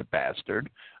fault that he's a bastard.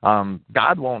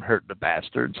 God won't hurt the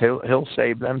bastards. He'll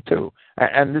save them too.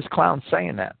 And this clown's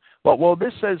saying that. Well,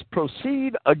 this says,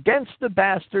 proceed against the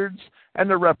bastards and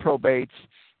the reprobates,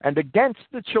 and against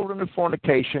the children of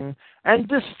fornication, and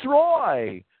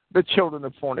destroy the children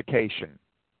of fornication,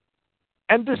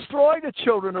 and destroy the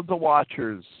children of the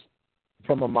watchers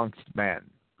from amongst men,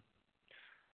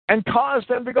 and cause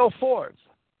them to go forth,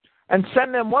 and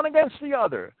send them one against the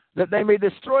other, that they may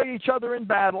destroy each other in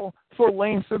battle, for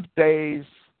length of days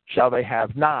shall they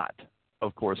have not.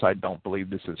 Of course, I don't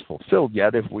believe this is fulfilled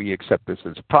yet if we accept this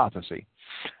as a prophecy.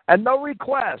 And no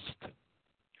request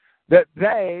that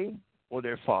they, or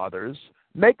their fathers,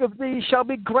 make of thee shall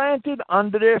be granted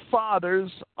unto their fathers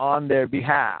on their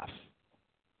behalf.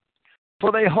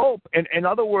 For they hope, in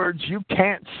other words, you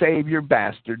can't save your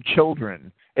bastard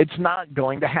children. It's not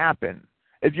going to happen.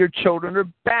 If your children are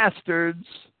bastards,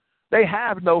 they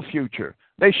have no future.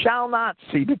 They shall not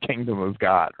see the kingdom of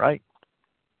God, right?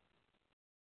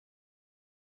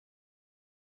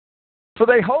 For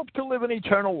they hope to live an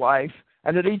eternal life,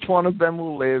 and that each one of them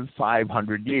will live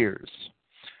 500 years.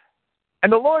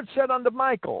 And the Lord said unto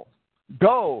Michael,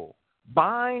 Go,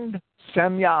 bind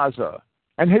Semyaza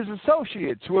and his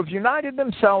associates who have united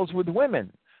themselves with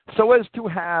women, so as to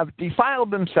have defiled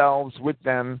themselves with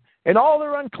them in all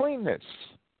their uncleanness.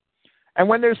 And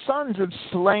when their sons have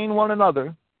slain one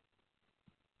another,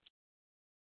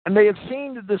 and they have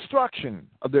seen the destruction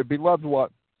of their beloved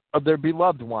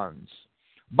ones,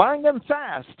 bind them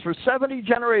fast for 70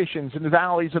 generations in the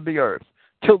valleys of the earth,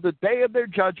 till the day of their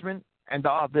judgment and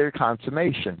of their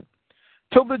consummation,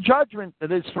 till the judgment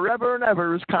that is forever and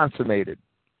ever is consummated.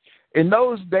 In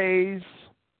those days,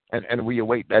 and we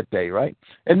await that day, right?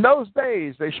 In those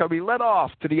days they shall be led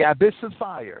off to the abyss of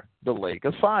fire, the lake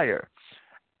of fire,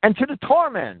 and to the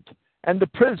torment and the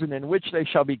prison in which they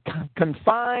shall be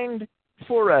confined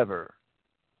forever.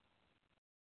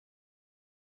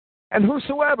 And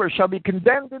whosoever shall be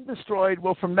condemned and destroyed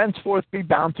will from thenceforth be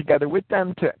bound together with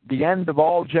them to the end of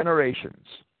all generations,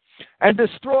 and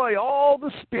destroy all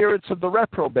the spirits of the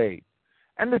reprobate,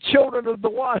 and the children of the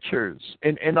watchers.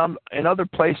 In other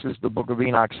places, the book of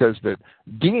Enoch says that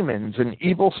demons and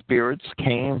evil spirits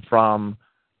came from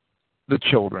the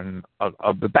children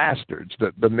of the bastards,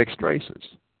 the mixed races.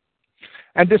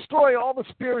 And destroy all the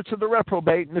spirits of the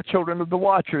reprobate and the children of the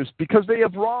watchers, because they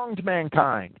have wronged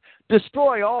mankind.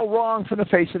 Destroy all wrong from the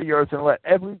face of the earth, and let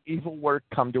every evil work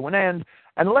come to an end.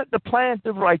 And let the plant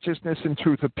of righteousness and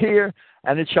truth appear,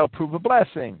 and it shall prove a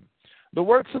blessing. The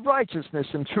works of righteousness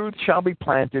and truth shall be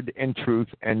planted in truth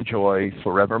and joy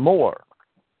forevermore.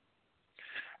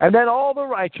 And then all the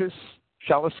righteous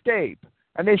shall escape,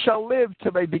 and they shall live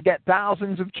till they beget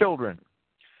thousands of children.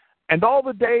 And all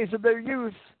the days of their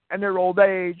youth and their old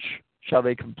age shall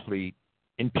they complete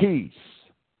in peace.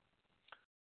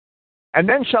 And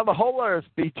then shall the whole earth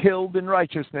be tilled in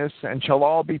righteousness, and shall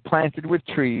all be planted with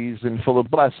trees and full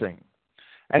of blessing.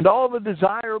 And all the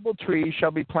desirable trees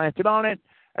shall be planted on it,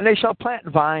 and they shall plant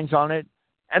vines on it,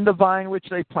 and the vine which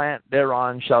they plant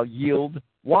thereon shall yield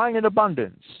wine in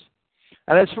abundance.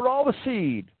 And as for all the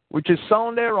seed which is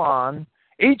sown thereon,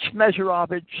 each measure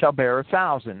of it shall bear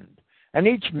 1,000, and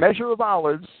each measure of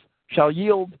olives shall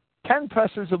yield 10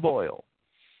 presses of oil.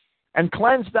 And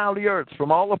cleanse thou the earth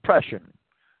from all oppression,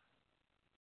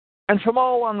 and from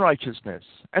all unrighteousness,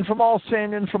 and from all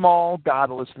sin, and from all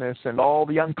godlessness, and all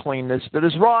the uncleanness that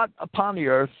is wrought upon the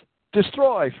earth,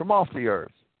 destroy from off the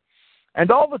earth. And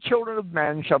all the children of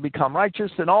men shall become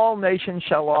righteous, and all nations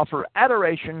shall offer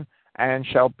adoration, and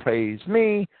shall praise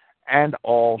me, and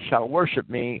all shall worship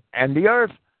me, and the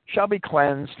earth shall be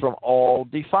cleansed from all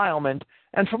defilement,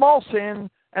 and from all sin,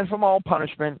 and from all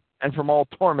punishment, and from all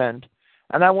torment,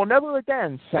 and I will never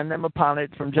again send them upon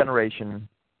it from generation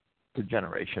to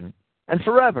generation, and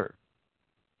forever.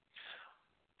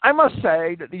 I must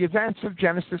say that the events of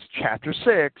Genesis chapter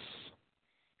 6,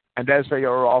 and as they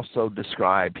are also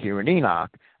described here in Enoch,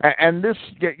 and this,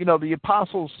 the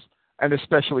apostles, and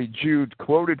especially Jude,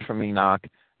 quoted from Enoch,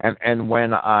 and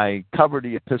when I cover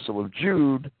the epistle of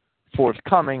Jude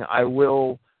forthcoming, I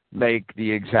will make the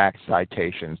exact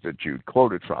citations that Jude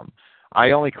quoted from.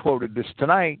 I only quoted this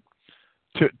tonight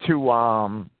to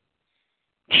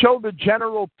show the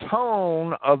general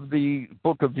tone of the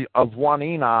book of 1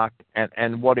 Enoch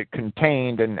and what it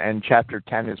contained, and chapter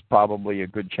 10 is probably a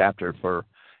good chapter for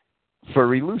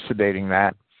elucidating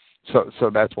that. So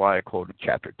that's why I quoted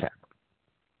chapter 10.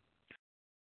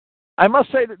 I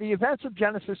must say that the events of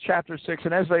Genesis chapter 6,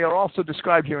 and as they are also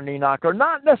described here in Enoch, are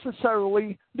not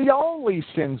necessarily the only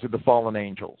sins of the fallen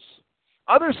angels.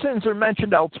 Other sins are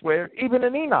mentioned elsewhere, even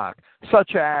in Enoch,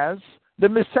 such as the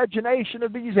miscegenation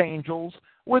of these angels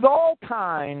with all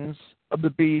kinds of the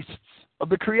beasts of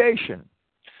the creation.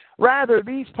 Rather,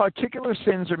 these particular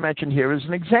sins are mentioned here as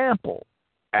an example,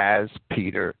 as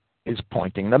Peter is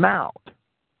pointing them out.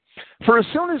 For as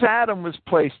soon as Adam was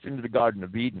placed into the Garden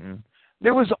of Eden,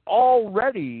 there was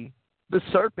already the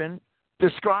serpent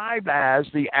described as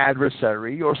the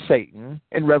adversary or Satan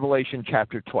in Revelation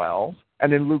chapter 12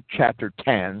 and in Luke chapter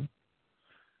 10,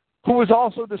 who was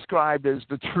also described as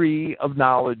the tree of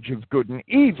knowledge of good and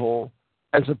evil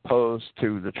as opposed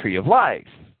to the tree of life,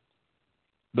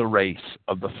 the race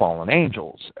of the fallen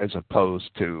angels as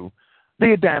opposed to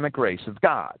the Adamic race of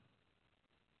God.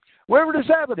 Where it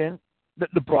is evident that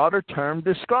the broader term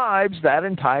describes that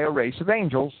entire race of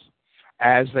angels,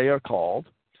 as they are called,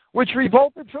 which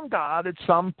revolted from God at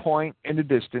some point in the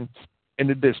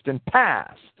distant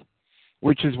past.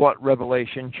 which is what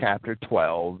Revelation chapter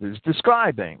 12 is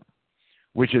describing,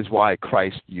 which is why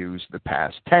Christ used the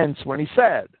past tense when he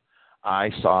said,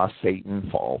 I saw Satan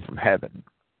fall from heaven.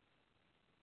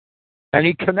 And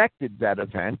he connected that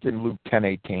event in Luke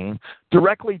 10:18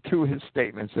 directly to his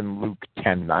statements in Luke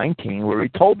 10:19, where he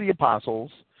told the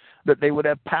apostles that they would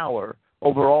have power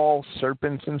over all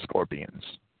serpents and scorpions.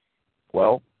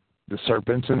 Well, the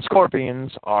serpents and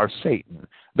scorpions are Satan.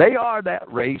 They are that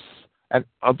race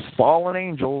of fallen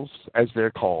angels, as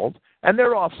they're called, and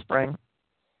their offspring.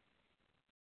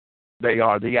 They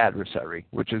are the adversary,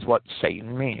 which is what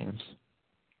Satan means.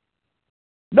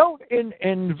 Note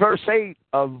in verse 8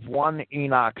 of 1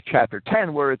 Enoch chapter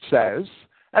 10 where it says,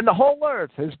 and the whole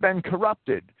earth has been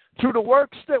corrupted through the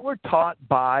works that were taught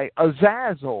by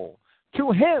Azazel.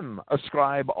 To him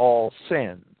ascribe all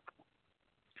sin.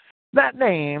 That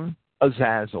name,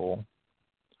 Azazel,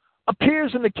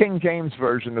 appears in the King James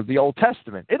Version of the Old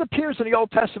Testament. It appears in the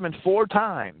Old Testament 4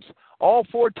 times. All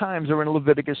 4 times are in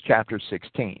Leviticus chapter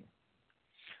 16.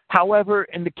 However,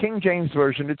 in the King James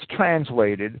Version, it's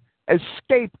translated as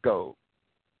scapegoat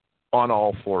on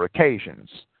all 4 occasions.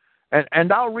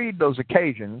 And I'll read those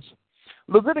occasions.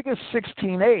 Leviticus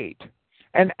 16:8,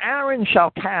 and Aaron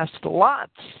shall cast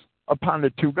lots upon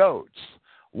the 2 goats,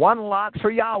 one lot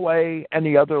for Yahweh and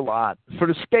the other lot for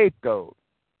the scapegoat.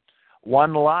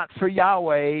 One lot for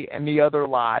Yahweh and the other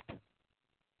lot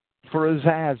for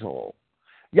Azazel.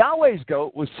 Yahweh's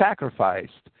goat was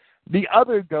sacrificed. The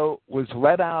other goat was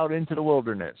led out into the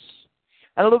wilderness.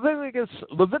 And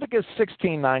Leviticus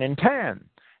 16:9 and 10.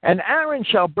 And Aaron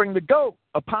shall bring the goat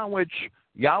upon which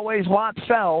Yahweh's lot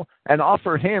fell and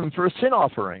offer him for a sin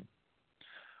offering.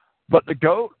 But the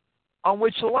goat on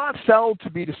which the lot fell to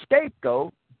be the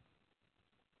scapegoat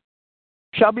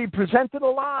shall be presented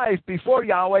alive before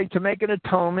Yahweh to make an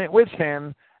atonement with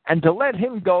him and to let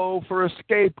him go for a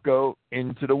scapegoat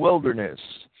into the wilderness.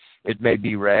 It may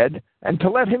be read, and to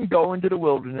let him go into the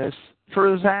wilderness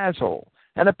for Azazel.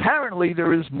 And apparently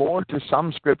there is more to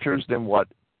some scriptures than what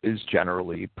is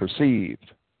generally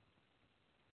perceived.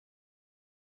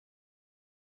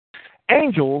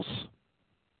 Angels,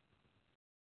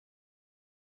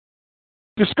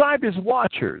 described as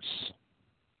watchers,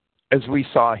 as we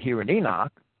saw here in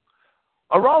Enoch,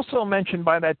 are also mentioned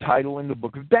by that title in the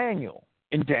book of Daniel,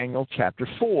 in Daniel chapter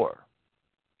 4.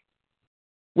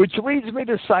 Which leads me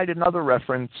to cite another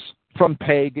reference from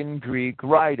pagan Greek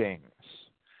writings.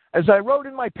 As I wrote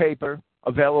in my paper,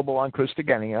 available on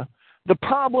Christogenea, the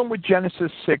problem with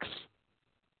Genesis 6,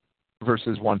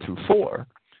 verses 1 through 4,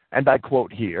 and I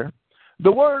quote here,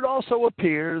 the word also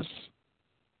appears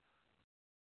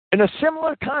in a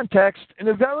similar context in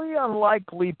a very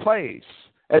unlikely place.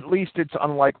 At least it's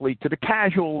unlikely to the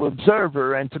casual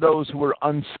observer and to those who are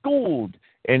unschooled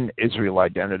in Israel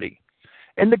identity.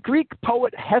 In the Greek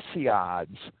poet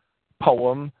Hesiod's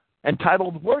poem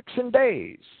entitled Works and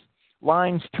Days,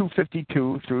 lines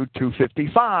 252 through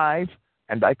 255,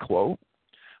 and I quote,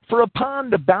 for upon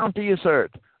the bounteous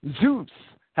earth Zeus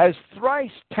has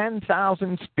thrice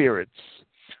 10,000 spirits,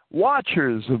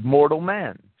 watchers of mortal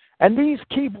men, and these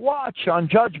keep watch on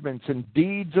judgments and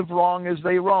deeds of wrong as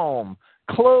they roam,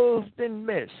 clothed in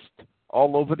mist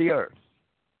all over the earth.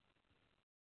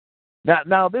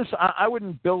 Now this, I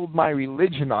wouldn't build my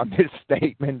religion on this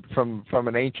statement from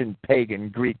an ancient pagan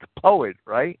Greek poet,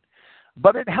 right?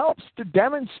 But it helps to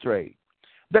demonstrate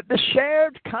that the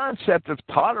shared concept of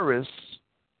Tartarus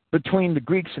between the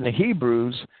Greeks and the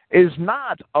Hebrews is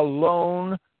not a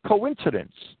lone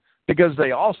coincidence, because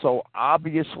they also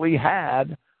obviously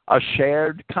had a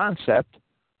shared concept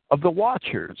of the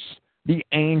watchers, the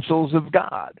angels of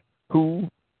God, who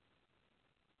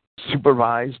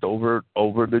supervised over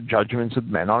the judgments of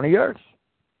men on the earth.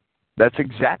 That's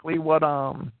exactly what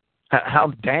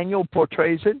how Daniel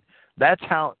portrays it. That's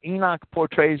how Enoch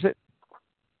portrays it.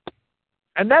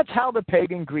 And that's how the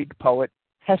pagan Greek poet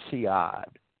Hesiod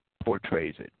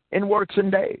portrays it in Works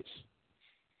and Days,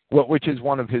 which is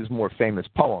one of his more famous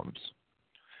poems.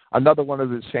 Another one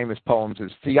of his famous poems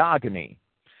is Theogony.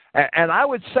 And I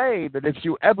would say that if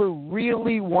you ever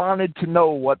really wanted to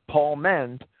know what Paul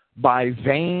meant by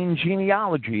vain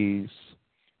genealogies,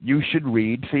 you should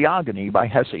read Theogony by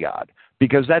Hesiod,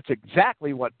 because that's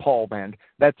exactly what Paul meant.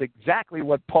 That's exactly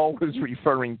what Paul was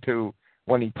referring to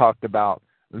when he talked about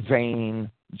vain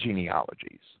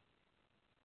genealogies.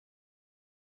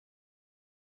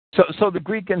 So the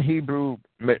Greek and Hebrew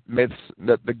myths,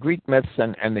 the Greek myths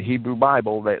and the Hebrew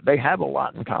Bible, they have a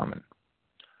lot in common.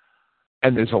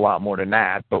 And there's a lot more than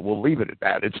that, but we'll leave it at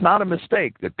that. It's not a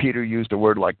mistake that Peter used a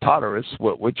word like Tartarus,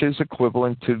 which is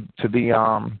equivalent to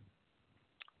the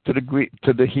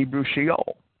Hebrew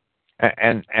Sheol.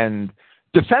 And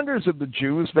Defenders of the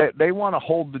Jews, they want to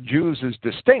hold the Jews as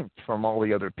distinct from all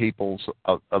the other peoples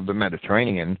of the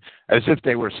Mediterranean, as if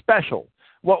they were special.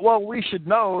 Well, we should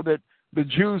know that the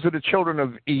Jews are the children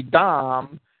of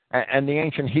Edom, and the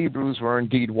ancient Hebrews were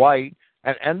indeed white,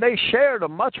 and they shared a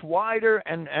much wider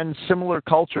and similar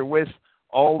culture with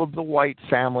all of the white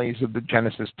families of the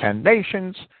Genesis 10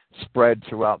 nations spread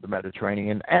throughout the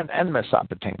Mediterranean and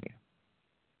Mesopotamia.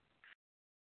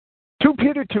 2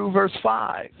 Peter 2, verse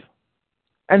 5.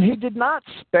 And he did not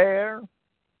spare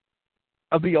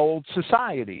of the old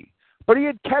society, but he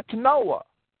had kept Noah,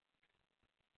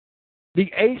 the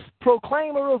eighth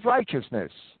proclaimer of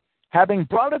righteousness, having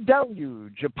brought a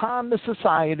deluge upon the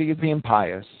society of the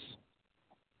impious.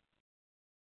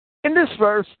 In this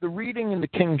verse, the reading in the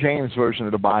King James Version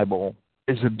of the Bible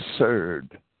is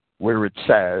absurd, where it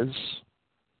says,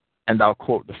 and I'll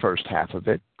quote the first half of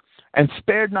it, and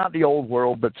spared not the old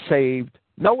world, but saved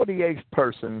Noah the eighth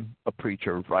person, a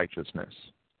preacher of righteousness.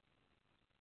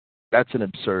 That's an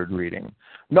absurd reading.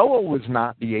 Noah was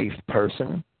not the eighth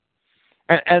person.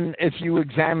 And if you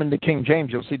examine the King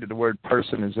James, you'll see that the word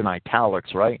person is in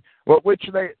italics, right? Well, which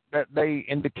they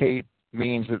indicate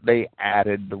means that they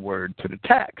added the word to the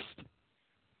text.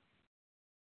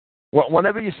 Well,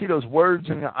 whenever you see those words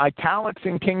in italics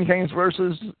in King James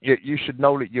verses, you should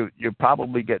know that you're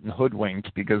probably getting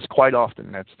hoodwinked, because quite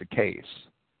often that's the case.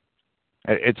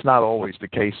 It's not always the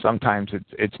case. Sometimes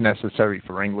it's necessary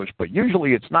for English, but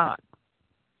usually it's not.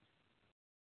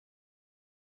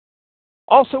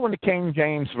 Also in the King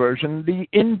James Version, the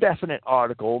indefinite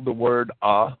article, the word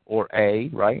or a,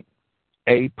 right?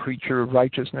 A preacher of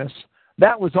righteousness,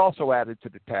 that was also added to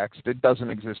the text. It doesn't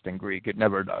exist in Greek. It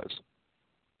never does.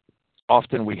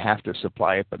 Often we have to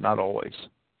supply it, but not always.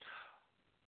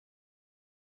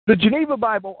 The Geneva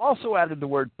Bible also added the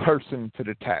word person to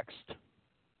the text.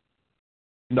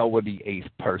 Noah the eighth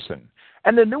person.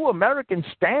 And the New American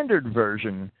Standard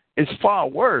Version is far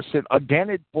worse. It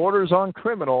borders on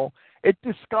criminal. It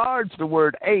discards the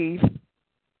word eighth,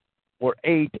 or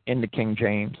eight in the King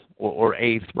James, or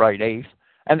eighth, right, eighth,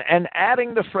 and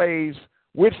adding the phrase,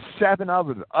 with 7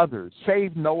 others,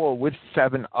 save Noah with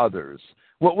 7 others,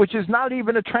 which is not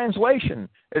even a translation.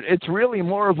 It's really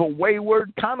more of a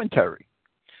wayward commentary.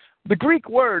 The Greek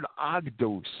word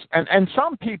ogdos, and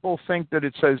some people think that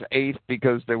it says eighth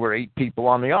because there were 8 people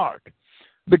on the ark.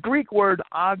 The Greek word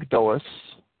ogdos,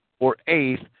 or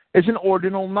eighth, is an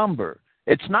ordinal number.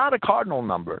 It's not a cardinal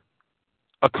number.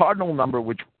 A cardinal number,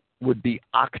 which would be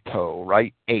octo,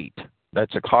 right? 8.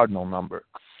 That's a cardinal number.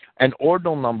 An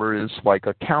ordinal number is like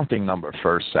a counting number,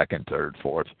 first, second, third,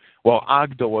 fourth. Well,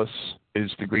 ogdos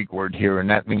is the Greek word here, and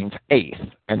that means eighth.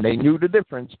 And they knew the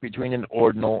difference between an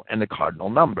ordinal and a cardinal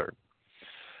number.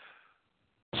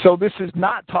 So this is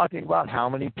not talking about how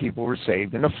many people were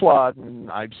saved in a flood, and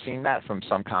I've seen that from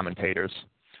some commentators.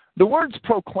 The words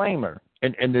proclaimer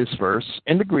in this verse,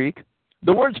 in the Greek,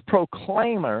 the words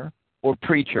proclaimer or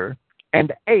preacher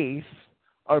and eighth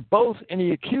are both in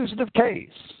the accusative case.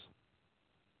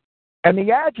 And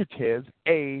the adjective,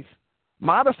 eighth,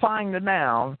 modifying the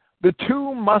noun, the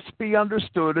two must be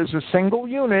understood as a single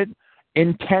unit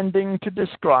intending to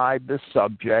describe the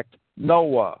subject,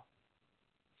 Noah.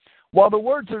 While the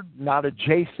words are not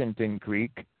adjacent in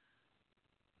Greek,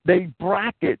 they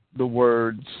bracket the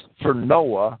words for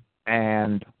Noah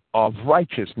and of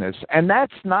righteousness. And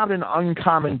that's not an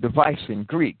uncommon device in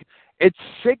Greek. It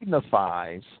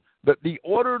signifies that the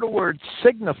order of the words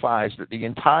signifies that the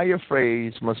entire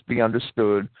phrase must be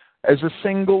understood as a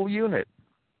single unit.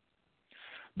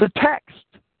 The text,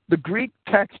 the Greek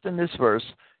text in this verse,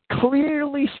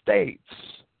 clearly states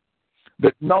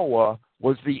that Noah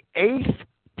was the eighth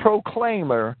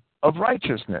proclaimer of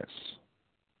righteousness.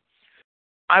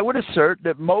 I would assert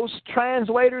that most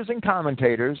translators and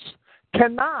commentators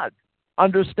cannot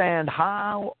understand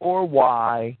how or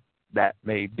why that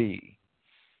may be.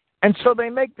 And so they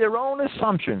make their own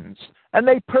assumptions, and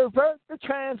they pervert the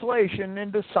translation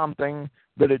into something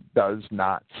that it does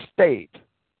not state.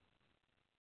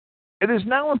 It is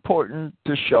now important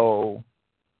to show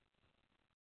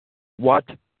what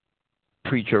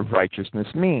preacher of righteousness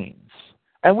means.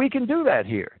 And we can do that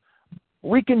here.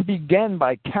 We can begin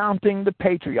by counting the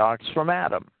patriarchs from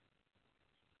Adam.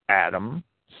 Adam,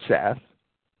 Seth,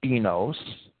 Enos,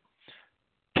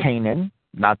 Canaan,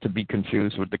 not to be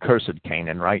confused with the cursed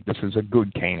Canaan, right? This is a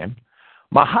good Canaan.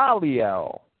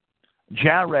 Mahalalel,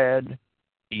 Jared,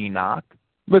 Enoch,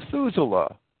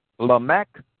 Methuselah, Lamech,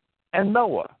 and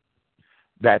Noah.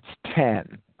 That's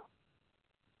 10.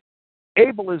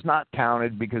 Abel is not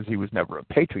counted because he was never a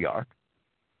patriarch.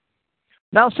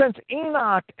 Now, since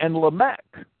Enoch and Lamech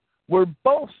were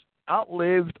both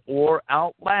outlived or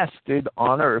outlasted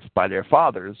on earth by their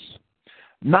fathers,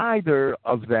 neither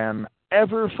of them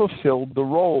ever fulfilled the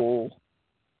role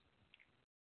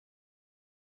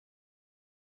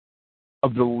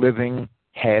of the living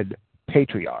head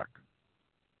patriarch.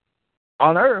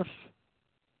 On earth,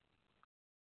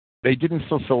 they didn't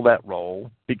fulfill that role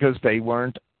because they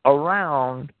weren't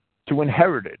around to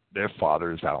inherit it. Their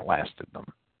fathers outlasted them.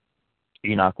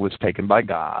 Enoch was taken by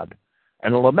God,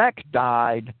 and Lamech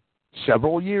died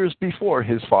several years before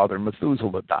his father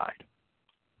Methuselah died.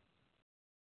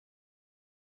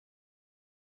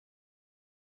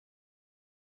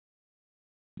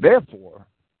 Therefore,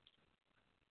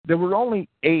 there were only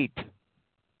 8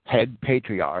 head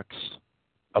patriarchs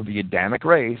of the Adamic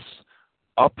race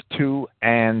up to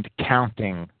and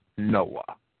counting Noah.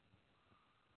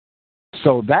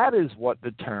 So that is what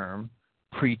the term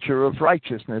preacher of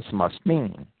righteousness must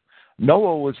mean.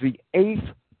 Noah was the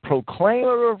 8th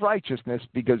proclaimer of righteousness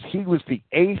because he was the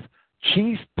 8th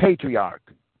chief patriarch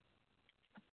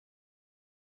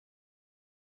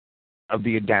of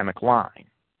the Adamic line.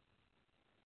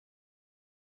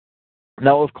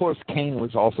 Now, of course, Cain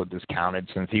was also discounted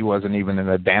since he wasn't even an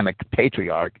Adamic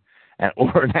patriarch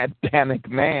or an Adamic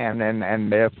man,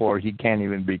 and therefore he can't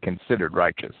even be considered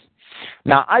righteous.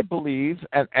 Now, I believe,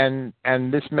 and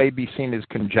this may be seen as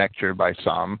conjecture by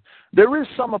some, there is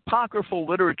some apocryphal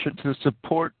literature to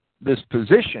support this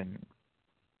position.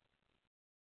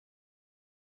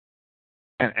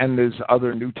 And there's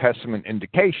other New Testament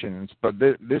indications, but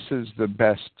this is the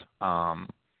best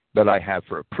that I have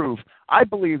for a proof. I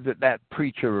believe that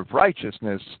preacher of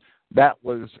righteousness, that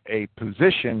was a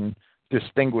position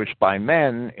distinguished by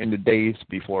men in the days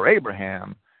before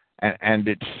Abraham, and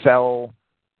it fell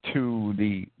to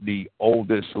the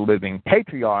oldest living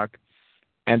patriarch,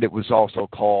 and it was also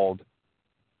called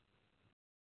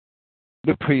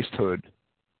the priesthood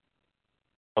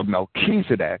of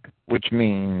Melchizedek, which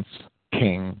means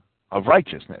king of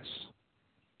righteousness.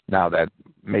 Now, that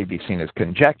may be seen as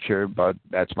conjecture, but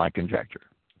that's my conjecture.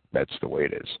 That's the way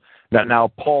it is.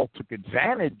 Now, Paul took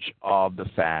advantage of the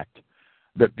fact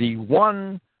that the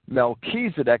one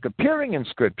Melchizedek appearing in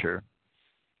Scripture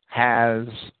has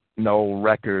no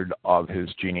record of his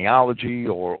genealogy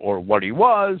or what he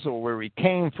was or where he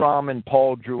came from, and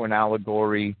Paul drew an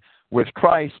allegory with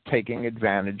Christ taking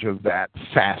advantage of that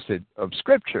facet of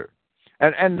Scripture.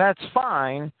 And that's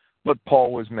fine, but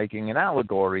Paul was making an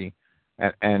allegory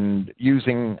and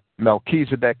using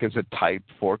Melchizedek as a type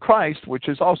for Christ, which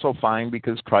is also fine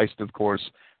because Christ, of course,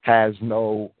 has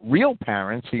no real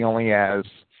parents. He only has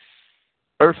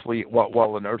an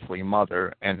earthly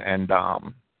mother and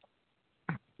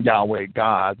Yahweh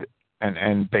God,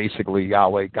 and basically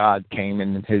Yahweh God came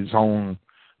in his own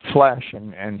flesh,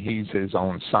 and he's his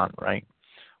own son, right?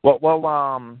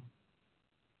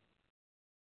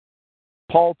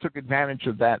 Paul took advantage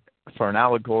of that for an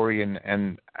allegory,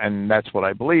 and that's what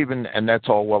I believe, and that's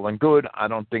all well and good. I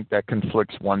don't think that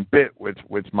conflicts one bit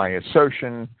with my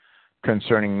assertion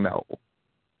concerning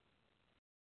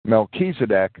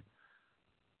Melchizedek.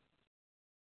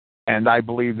 And I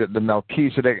believe that the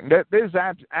Melchizedek, there's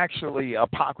actually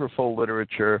apocryphal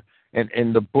literature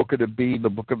in the book of the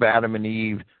book of Adam and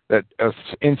Eve, that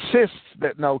insists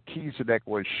that Melchizedek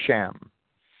was Shem.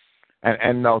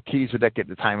 And Melchizedek at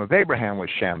the time of Abraham was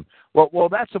Shem. Well,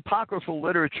 that's apocryphal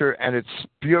literature, and it's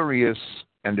spurious,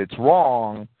 and it's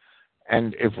wrong.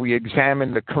 And if we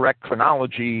examine the correct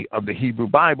chronology of the Hebrew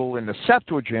Bible in the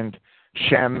Septuagint,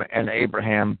 Shem and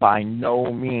Abraham by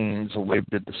no means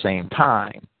lived at the same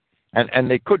time.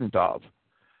 And they couldn't have.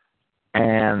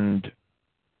 And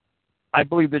I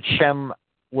believe that Shem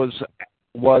was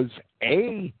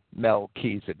a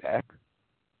Melchizedek,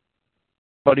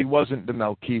 but he wasn't the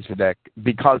Melchizedek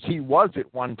because he was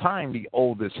at one time the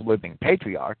oldest living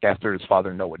patriarch after his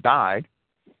father Noah died.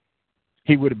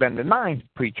 He would have been the 9th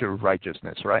preacher of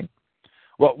righteousness, right?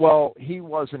 Well, he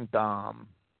wasn't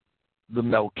the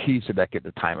Melchizedek at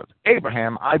the time of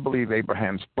Abraham. I believe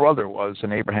Abraham's brother was,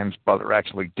 and Abraham's brother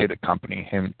actually did accompany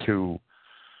him to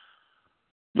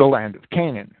the land of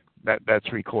Canaan.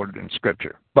 That's recorded in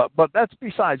Scripture. But that's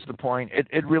besides the point.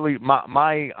 It really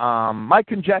my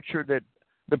conjecture that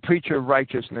the preacher of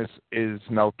righteousness is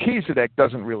Melchizedek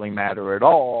doesn't really matter at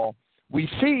all. We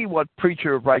see what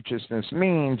preacher of righteousness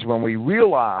means when we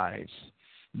realize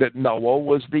that Noah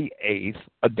was the 8th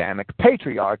Adamic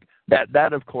patriarch.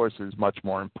 That, of course, is much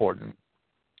more important.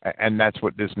 And that's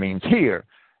what this means here.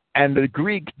 And the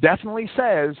Greek definitely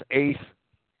says 8th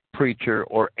preacher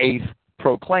or 8th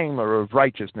proclaimer of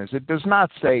righteousness. It does not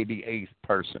say the 8th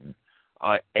person,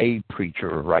 a preacher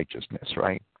of righteousness,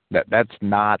 right? That's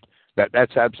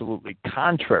absolutely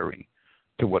contrary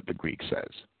to what the Greek says.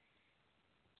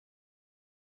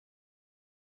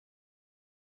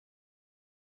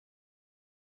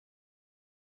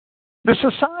 The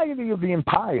society of the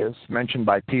impious, mentioned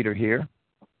by Peter here,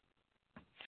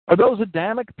 are those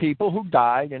Adamic people who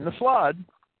died in the flood.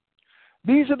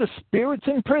 These are the spirits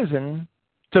in prison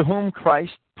to whom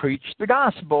Christ preached the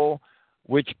gospel,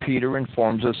 which Peter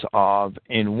informs us of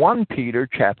in 1 Peter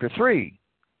chapter 3,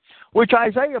 which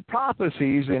Isaiah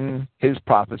prophesies in his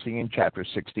prophecy in chapter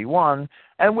 61,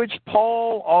 and which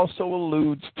Paul also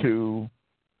alludes to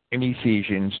in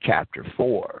Ephesians chapter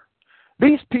 4.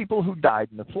 These people who died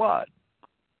in the flood,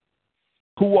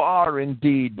 who are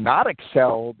indeed not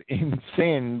excelled in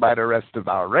sin by the rest of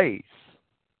our race,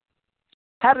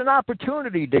 had an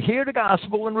opportunity to hear the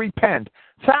gospel and repent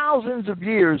thousands of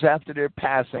years after their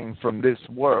passing from this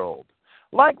world.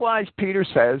 Likewise, Peter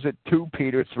says at 2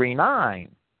 Peter 3:9,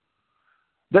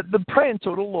 that the Prince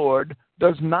or the Lord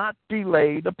does not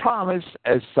delay the promise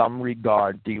as some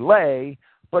regard delay,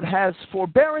 but has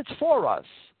forbearance for us,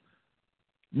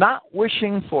 not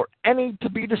wishing for any to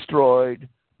be destroyed,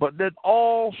 but that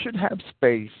all should have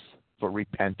space for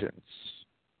repentance.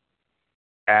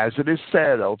 As it is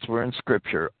said elsewhere in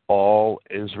Scripture, all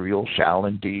Israel shall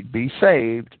indeed be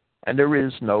saved, and there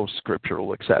is no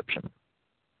scriptural exception.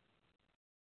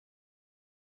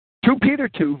 2 Peter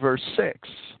 2, verse 6,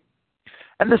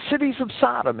 and the cities of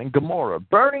Sodom and Gomorrah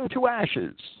burning to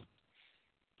ashes,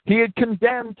 he had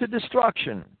condemned to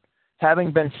destruction,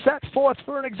 having been set forth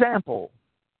for an example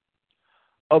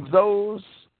of those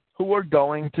who are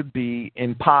going to be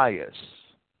impious.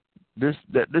 This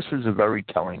is a very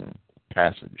telling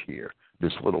passage here,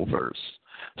 this little verse.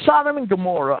 Sodom and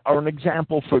Gomorrah are an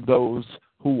example for those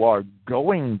who are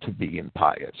going to be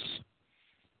impious.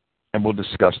 And we'll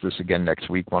discuss this again next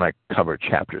week when I cover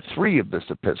chapter 3 of this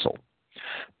epistle.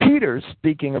 Peter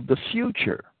speaking of the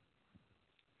future.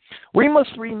 We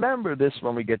must remember this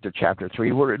when we get to chapter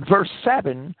 3, where at verse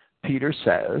 7, Peter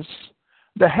says,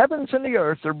 the heavens and the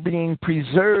earth are being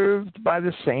preserved by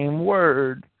the same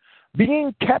word,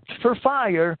 being kept for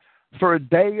fire for a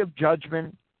day of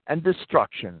judgment and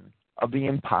destruction of the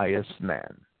impious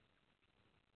men.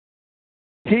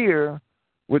 Here,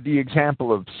 with the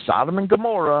example of Sodom and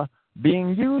Gomorrah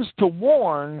being used to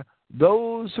warn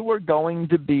those who are going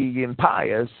to be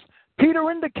impious, Peter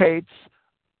indicates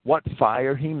what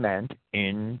fire he meant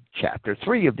in chapter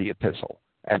 3 of the epistle.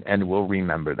 And we'll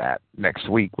remember that next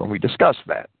week when we discuss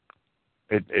that.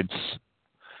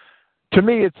 To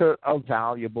me, it's a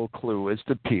valuable clue as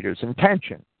to Peter's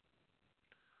intention.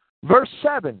 Verse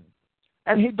 7,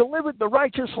 and he delivered the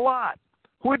righteous Lot,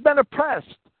 who had been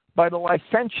oppressed by the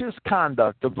licentious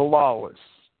conduct of the lawless.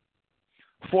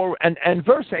 And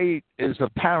verse 8 is a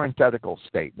parenthetical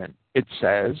statement. It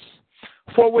says,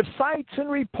 for with sights and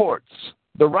reports,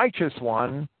 the righteous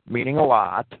one, meaning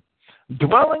Lot,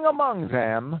 dwelling among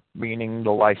them, meaning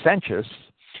the licentious,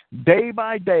 day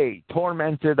by day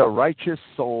tormented a righteous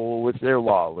soul with their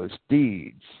lawless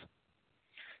deeds.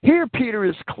 Here Peter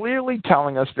is clearly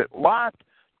telling us that Lot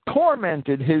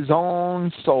tormented his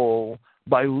own soul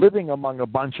by living among a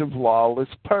bunch of lawless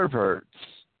perverts.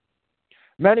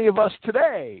 Many of us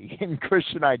today in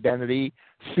Christian identity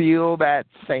feel that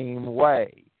same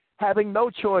way, having no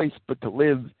choice but to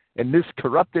live in this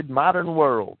corrupted modern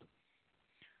world.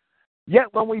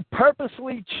 Yet when we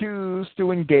purposely choose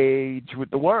to engage with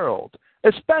the world,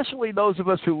 especially those of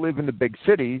us who live in the big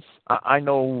cities, I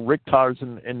know Rick Tarr's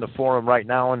in the forum right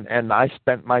now, and I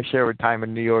spent my share of time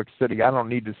in New York City. I don't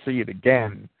need to see it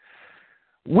again.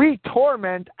 We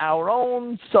torment our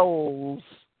own souls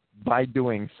by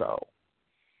doing so.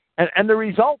 And the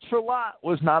result for Lot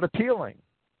was not appealing.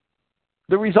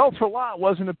 The result for Lot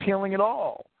wasn't appealing at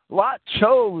all. Lot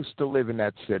chose to live in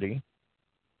that city.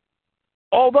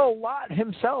 Although Lot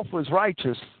himself was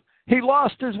righteous, he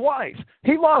lost his wife.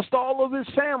 He lost all of his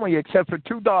family except for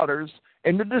 2 daughters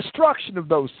in the destruction of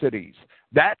those cities.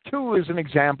 That, too, is an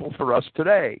example for us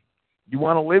today. You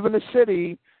want to live in a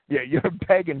city, you're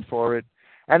begging for it.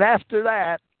 And after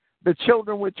that, the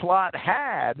children which Lot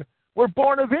had were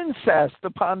born of incest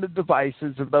upon the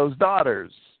devices of those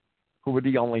daughters, who were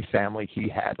the only family he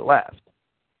had left.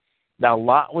 Now,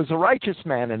 Lot was a righteous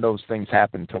man, and those things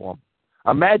happened to him.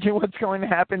 Imagine what's going to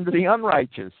happen to the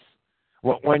unrighteous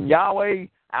when Yahweh,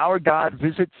 our God,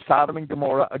 visits Sodom and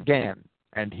Gomorrah again,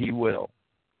 and he will.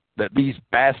 That these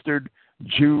bastard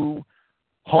Jew,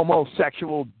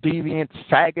 homosexual, deviant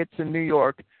faggots in New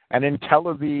York and in Tel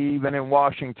Aviv and in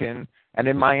Washington and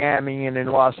in Miami and in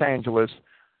Los Angeles,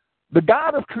 the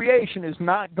God of creation is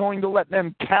not going to let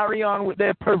them carry on with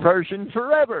their perversion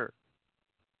forever.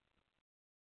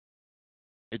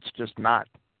 It's just not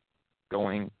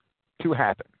going to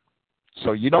happen.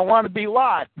 So you don't want to be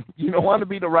Lot. You don't want to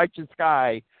be the righteous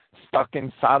guy stuck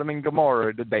in Sodom and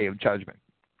Gomorrah the day of judgment.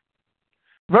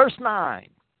 Verse 9.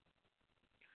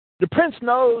 The prince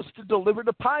knows to deliver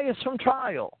the pious from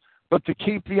trial, but to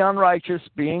keep the unrighteous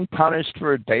being punished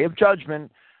for a day of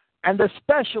judgment, and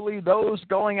especially those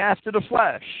going after the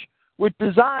flesh, with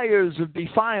desires of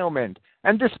defilement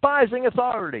and despising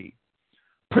authority,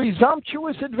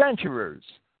 presumptuous adventurers,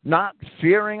 not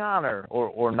fearing honor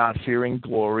or not fearing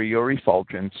glory or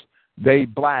effulgence, they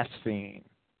blaspheme.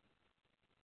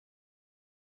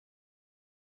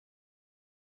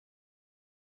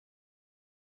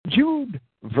 Jude,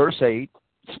 verse 8,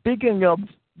 speaking of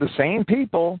the same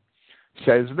people,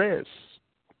 says this,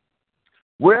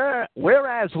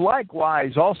 whereas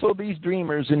likewise also these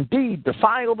dreamers indeed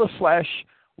defile the flesh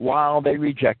while they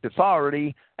reject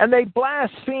authority, and they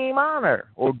blaspheme honor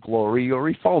or glory or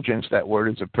effulgence. That word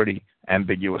is a pretty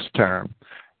ambiguous term.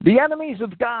 The enemies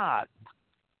of God,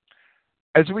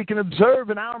 as we can observe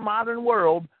in our modern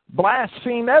world,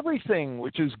 blaspheme everything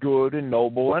which is good and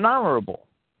noble and honorable.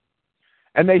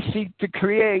 And they seek to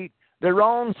create their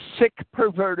own sick,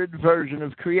 perverted version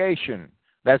of creation.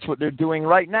 That's what they're doing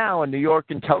right now in New York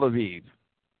and Tel Aviv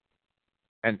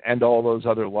and all those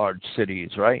other large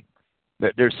cities, right?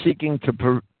 That they're seeking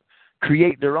to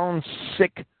create their own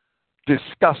sick,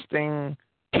 disgusting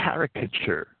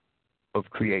caricature of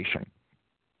creation.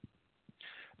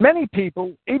 Many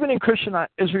people, even in Christian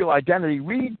Israel identity,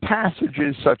 read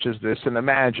passages such as this and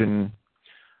imagine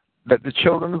that the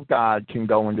children of God can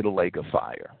go into the lake of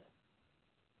fire.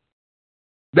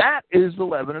 That is the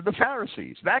leaven of the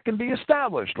Pharisees. That can be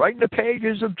established right in the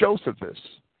pages of Josephus,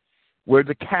 where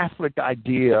the Catholic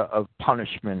idea of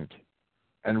punishment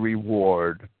and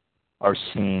reward are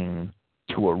seen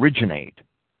to originate.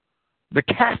 The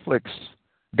Catholics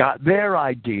got their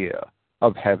idea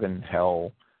of heaven,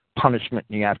 hell, punishment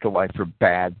in the afterlife for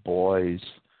bad boys.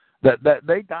 That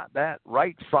they got that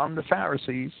right from the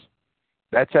Pharisees.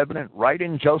 That's evident right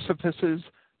in Josephus's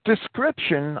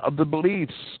description of the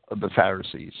beliefs of the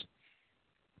Pharisees.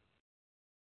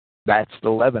 That's the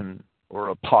leaven, or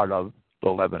a part of the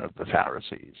leaven of the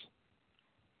Pharisees.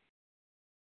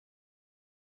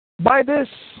 By this,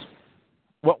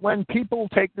 when people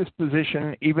take this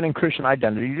position, even in Christian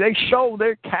identity, they show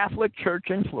their Catholic Church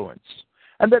influence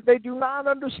and that they do not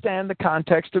understand the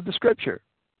context of the Scripture.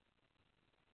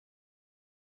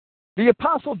 The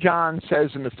Apostle John says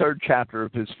in the 3rd chapter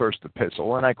of his first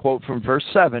epistle, and I quote from verse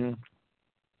 7,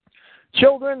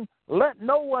 "Children, let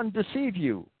no one deceive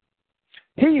you.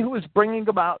 He who is bringing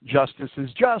about justice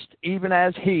is just, even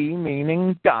as he,"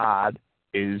 meaning God,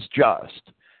 "is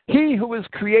just. He who is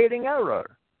creating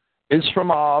error is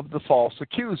from of the false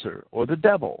accuser, or the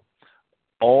devil.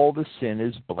 All the sin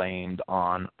is blamed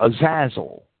on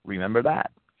Azazel." Remember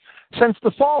that. "Since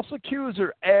the false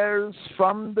accuser errs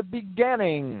from the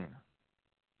beginning.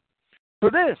 For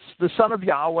this, the Son of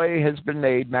Yahweh has been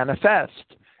made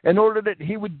manifest, in order that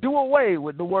he would do away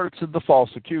with the works of the false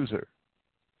accuser.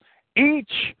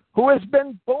 Each who has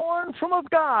been born from of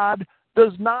God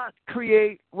does not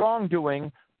create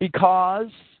wrongdoing,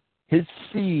 because his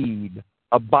seed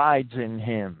abides in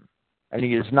him, and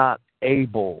he is not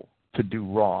able to do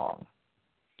wrong.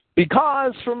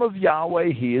 Because from of Yahweh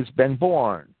he has been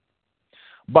born.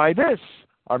 By this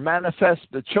are manifest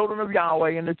the children of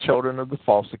Yahweh and the children of the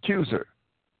false accuser."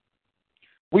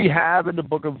 We have in the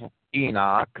book of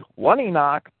Enoch, 1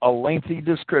 Enoch, a lengthy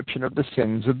description of the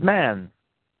sins of men,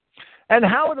 and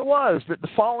how it was that the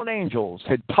fallen angels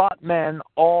had taught men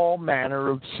all manner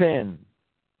of sin.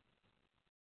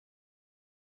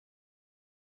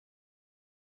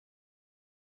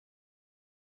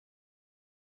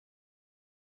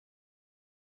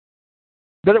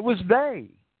 That it was they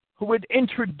who had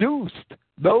introduced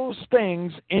those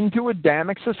things into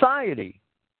Adamic society.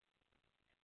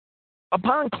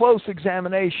 Upon close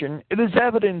examination, it is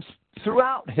evidenced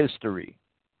throughout history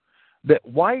that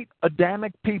white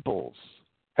Adamic peoples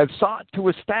have sought to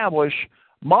establish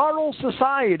moral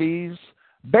societies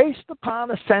based upon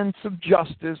a sense of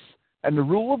justice and the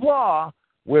rule of law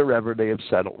wherever they have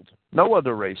settled. No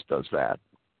other race does that.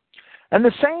 And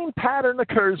the same pattern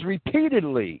occurs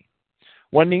repeatedly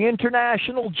when the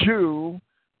international Jew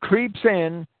creeps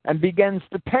in and begins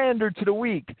to pander to the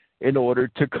weak in order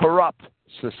to corrupt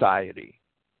society.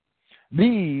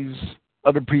 These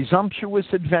are the presumptuous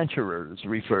adventurers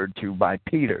referred to by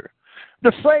Peter.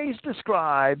 The phrase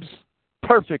describes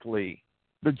perfectly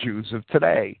the Jews of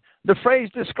today. The phrase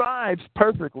describes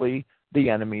perfectly the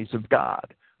enemies of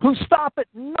God, who stop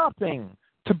at nothing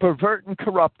to pervert and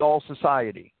corrupt all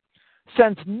society.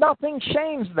 Since nothing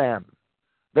shames them,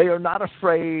 they are not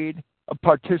afraid of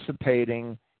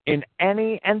participating in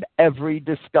any and every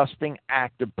disgusting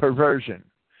act of perversion.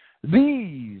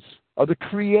 These are the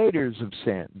creators of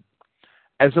sin,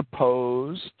 as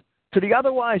opposed to the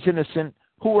otherwise innocent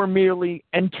who are merely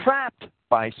entrapped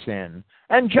by sin.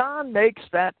 And John makes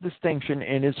that distinction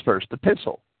in his first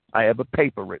epistle. I have a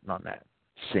paper written on that,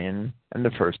 Sin and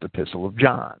the First Epistle of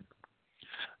John.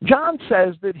 John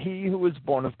says that he who is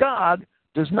born of God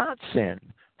does not sin.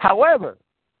 However,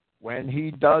 when he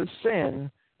does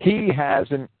sin, he has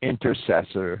an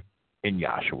intercessor in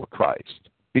Yahshua Christ.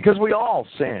 Because we all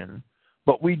sin,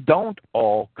 but we don't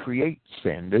all create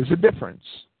sin. There's a difference.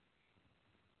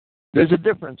 There's a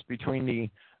difference between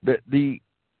the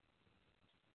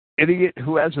idiot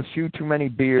who has a few too many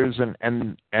beers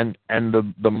and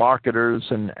the marketers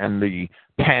and the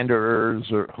panderers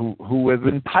or who have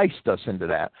enticed us into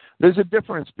that. There's a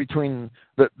difference between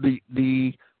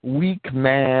the weak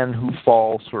man who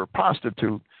falls for a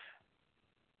prostitute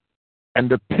and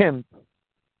the pimp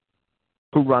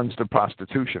who runs the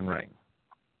prostitution ring,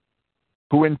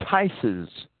 who entices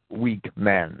weak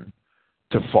men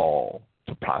to fall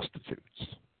to prostitutes.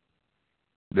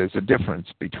 There's a difference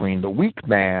between the weak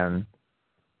man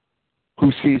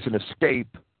who sees an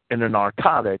escape in a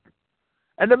narcotic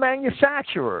and the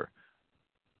manufacturer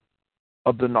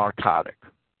of the narcotic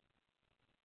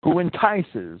who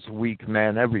entices weak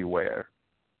men everywhere.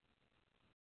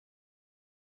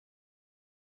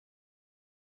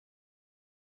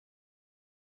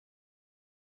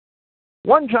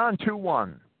 One John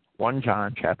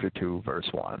chapter 2, verse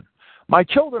 1. My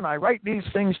children, I write these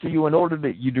things to you in order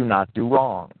that you do not do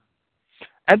wrong.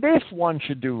 And if one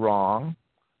should do wrong,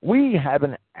 we have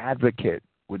an advocate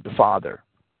with the Father,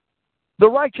 the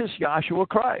righteous Yahshua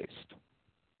Christ.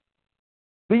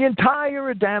 The entire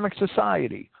Adamic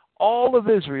society, all of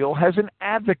Israel, has an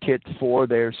advocate for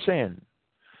their sin.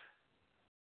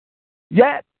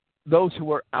 Yet, those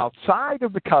who are outside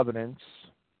of the covenants,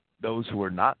 those who are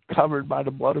not covered by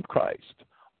the blood of Christ,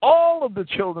 all of the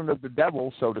children of the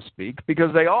devil, so to speak,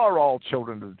 because they are all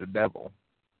children of the devil,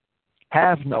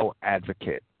 have no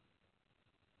advocate.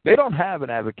 They don't have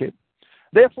an advocate.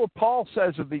 Therefore, Paul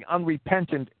says of the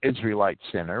unrepentant Israelite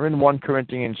sinner in 1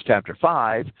 Corinthians chapter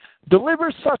 5,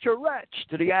 deliver such a wretch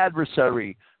to the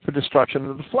adversary for destruction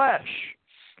of the flesh,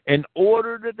 in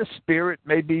order that the spirit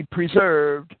may be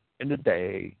preserved in the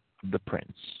day of the prince.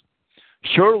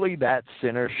 Surely that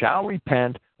sinner shall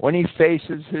repent when he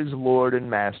faces his Lord and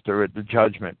Master at the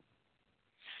judgment.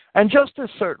 And just as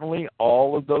certainly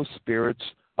all of those spirits,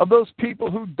 of those people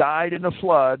who died in the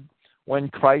flood, when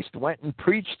Christ went and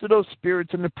preached to those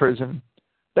spirits in the prison,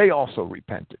 they also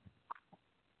repented.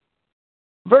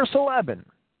 Verse 11,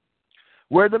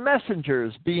 where the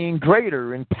messengers, being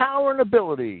greater in power and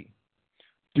ability,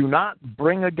 do not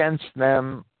bring against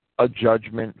them a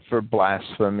judgment for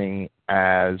blasphemy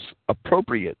as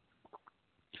appropriate.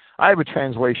 I have a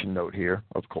translation note here,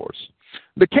 of course.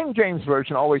 The King James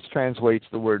Version always translates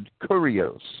the word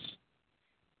kurios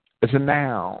as a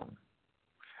noun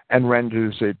and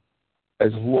renders it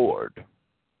as Lord,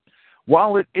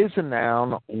 while it is a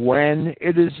noun when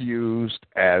it is used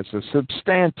as a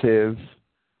substantive,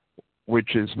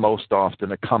 which is most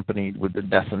often accompanied with a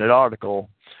definite article.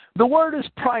 The word is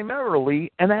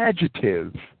primarily an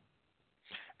adjective,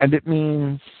 and it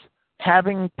means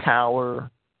having power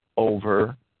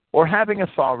over or having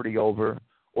authority over,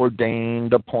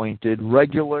 ordained, appointed,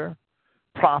 regular,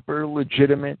 proper,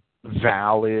 legitimate,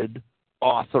 valid,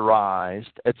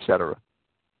 authorized, etc.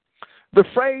 The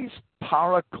phrase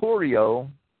parakurio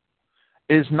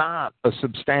is not a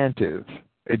substantive.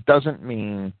 It doesn't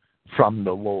mean from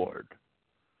the Lord.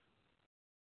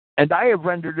 And I have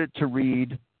rendered it to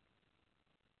read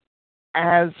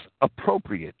as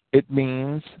appropriate. It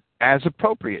means as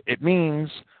appropriate. It means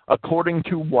according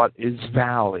to what is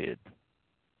valid.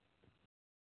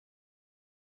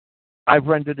 I've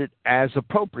rendered it as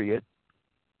appropriate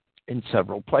in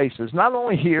several places, not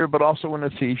only here, but also in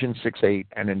Ephesians 6:8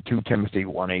 and in 2 Timothy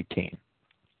 1:18.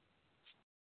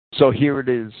 So here it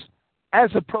is, as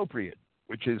appropriate,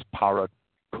 which is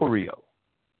parakurio.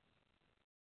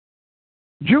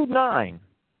 Jude 9,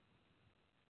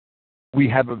 we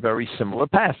have a very similar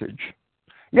passage.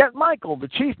 Yet Michael, the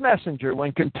chief messenger,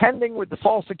 when contending with the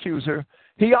false accuser,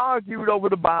 he argued over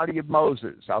the body of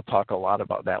Moses. I'll talk a lot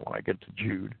about that when I get to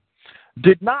Jude.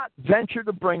 Did not venture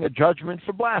to bring a judgment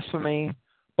for blasphemy,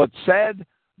 but said,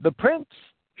 the prince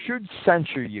should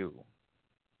censure you.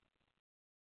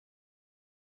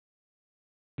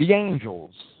 The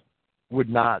angels would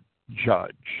not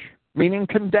judge, meaning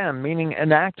condemn, meaning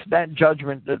enact that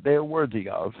judgment that they're worthy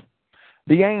of.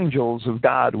 The angels of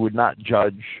God would not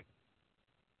judge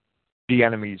the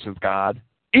enemies of God,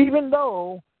 even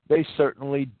though they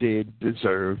certainly did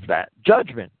deserve that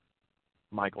judgment.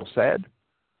 Michael said,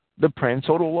 the prince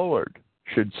or the Lord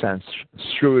should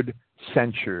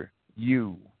censure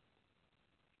you.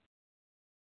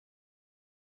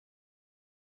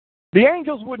 The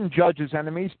angels wouldn't judge his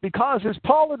enemies because, as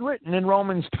Paul had written in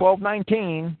Romans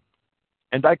 12:19,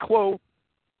 and I quote,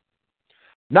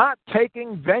 not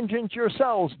taking vengeance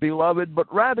yourselves, beloved,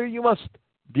 but rather you must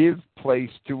give place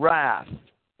to wrath.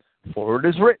 For it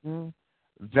is written,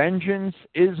 vengeance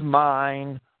is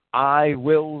mine, I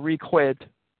will requite,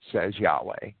 says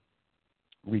Yahweh.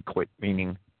 Requite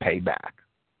meaning pay back.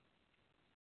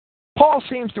 Paul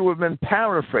seems to have been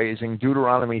paraphrasing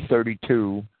Deuteronomy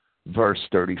 32, verse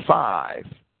 35,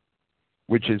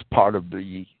 which is part of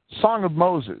the Song of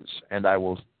Moses, and I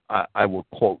will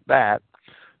quote that.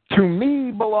 To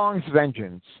me belongs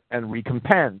vengeance and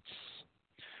recompense.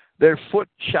 Their foot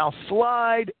shall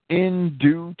slide in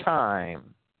due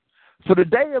time. For the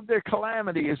day of their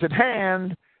calamity is at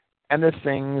hand, and the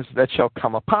things that shall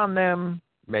come upon them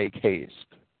make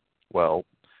haste. Well,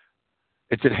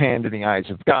 it's at hand in the eyes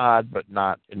of God, but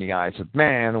not in the eyes of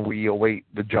man. We await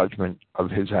the judgment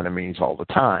of his enemies all the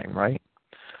time, right?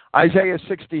 Isaiah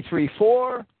 63:4,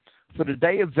 for the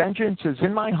day of vengeance is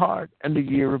in my heart, and the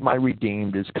year of my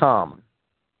redeemed is come.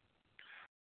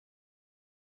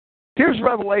 Here's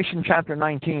Revelation chapter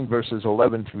 19, verses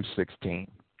 11 through 16.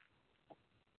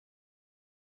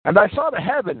 And I saw the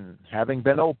heaven having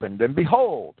been opened, and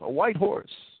behold, a white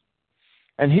horse,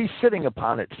 and he sitting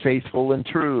upon it, faithful and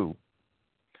true.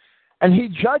 And he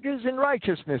judges in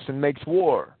righteousness and makes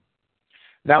war.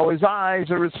 Now his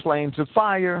eyes are as flames of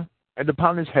fire, and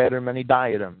upon his head are many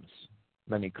diadems,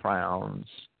 many crowns,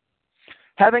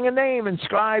 having a name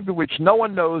inscribed which no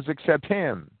one knows except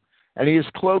him. And he is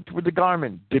cloaked with a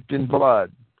garment dipped in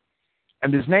blood.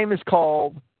 And his name is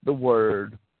called the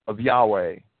Word of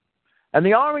Yahweh. And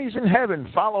the armies in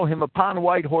heaven follow him upon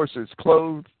white horses,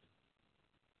 clothed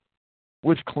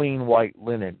with clean white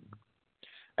linen.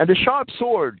 And a sharp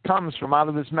sword comes from out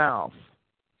of his mouth,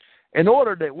 in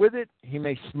order that with it he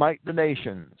may smite the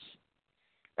nations.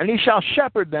 And he shall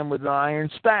shepherd them with an iron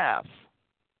staff.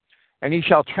 And he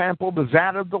shall trample the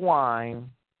vat of the wine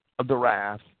of the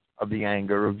wrath of the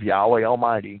anger of Yahweh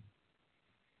Almighty.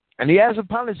 And he has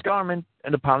upon his garment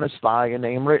and upon his thigh a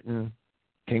name written,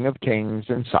 King of Kings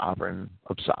and Sovereign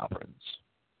of Sovereigns.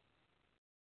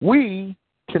 We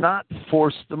cannot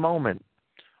force the moment.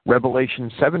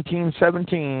 Revelation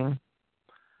 17:17,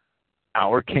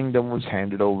 our kingdom was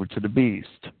handed over to the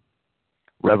beast.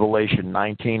 Revelation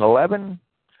 19:11,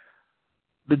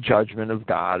 the judgment of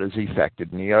God is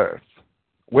effected in the earth.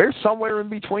 We're somewhere in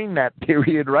between that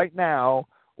period right now,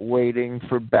 waiting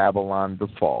for Babylon to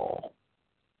fall.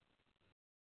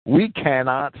 We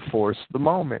cannot force the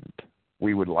moment.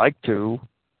 We would like to.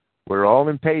 We're all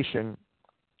impatient.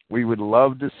 We would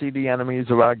love to see the enemies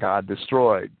of our God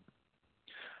destroyed.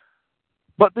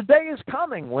 But the day is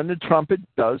coming when the trumpet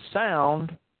does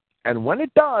sound, and when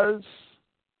it does,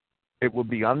 it will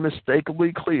be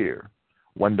unmistakably clear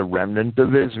when the remnant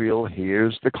of Israel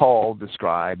hears the call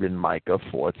described in Micah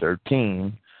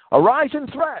 4:13, arise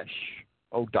and thresh,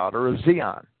 O daughter of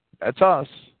Zion. That's us.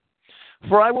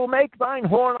 For I will make thine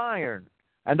horn iron,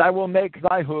 and I will make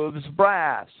thy hooves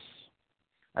brass.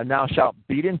 And thou shalt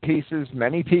beat in pieces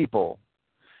many people.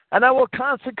 And I will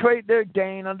consecrate their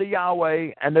gain unto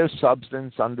Yahweh, and their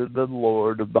substance unto the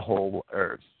Lord of the whole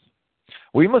earth.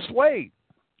 We must wait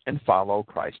and follow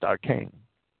Christ our King.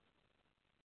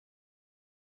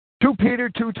 2 Peter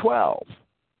 2:12.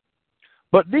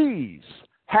 But these,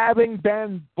 having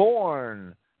been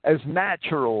born as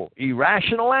natural,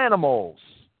 irrational animals,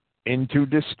 into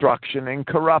destruction and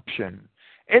corruption,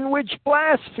 in which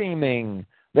blaspheming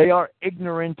they are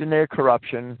ignorant in their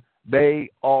corruption, they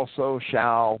also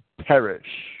shall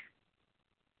perish.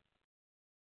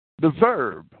 The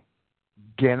verb,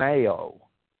 geneo.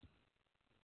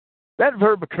 That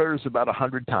verb occurs about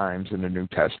 100 times in the New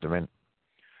Testament,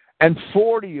 and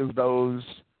 40 of those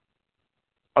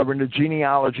are in the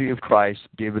genealogy of Christ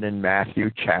given in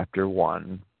Matthew chapter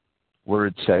 1, where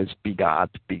it says begot,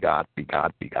 begot,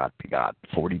 begot, begot, begot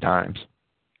 40 times.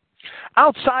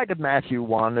 Outside of Matthew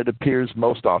 1, it appears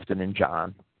most often in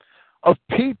John. Of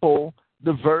people,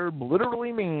 the verb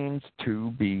literally means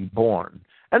to be born.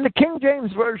 And the King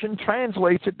James Version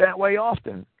translates it that way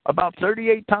often, about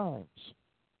 38 times.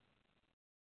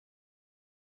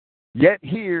 Yet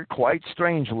here, quite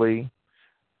strangely,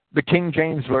 the King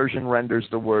James Version renders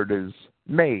the word as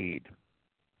made.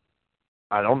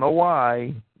 I don't know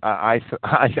why. I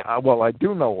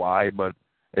do know why, but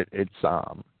it's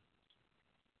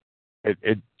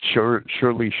It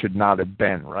surely should not have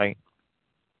been, right?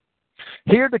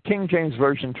 Here the King James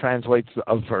Version translates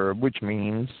a verb, which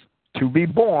means to be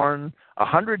born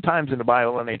 100 times in the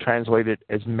Bible, and they translate it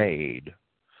as made.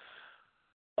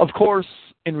 Of course,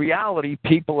 in reality,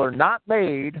 people are not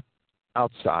made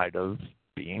outside of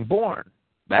being born.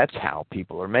 That's how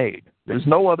people are made. There's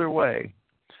no other way.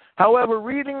 However,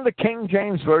 reading the King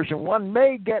James Version, one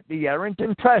may get the errant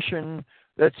impression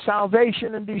that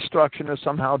salvation and destruction are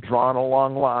somehow drawn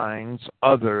along lines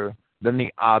other than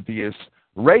the obvious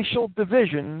racial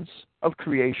divisions of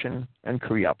creation and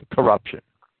corruption.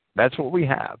 That's what we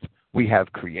have. We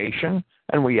have creation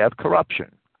and we have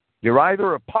corruption. You're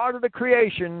either a part of the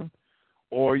creation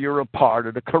or you're a part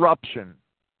of the corruption.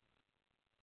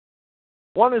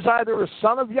 One is either a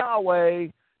son of Yahweh,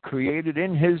 created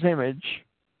in his image,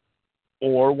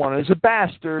 or one is a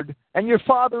bastard, and your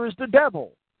father is the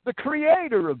devil, the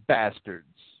creator of bastards.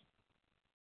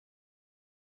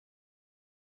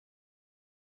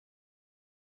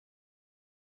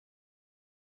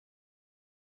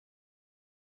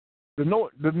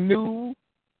 The New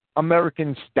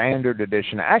American Standard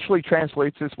Edition actually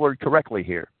translates this word correctly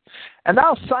here. And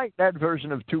I'll cite that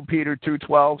version of 2 Peter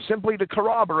 2:12 simply to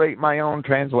corroborate my own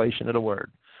translation of the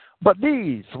word. But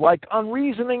these, like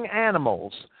unreasoning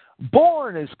animals,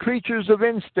 born as creatures of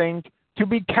instinct, to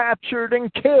be captured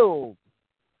and killed,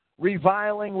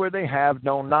 reviling where they have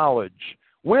no knowledge,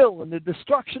 will in the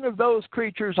destruction of those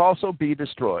creatures also be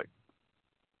destroyed.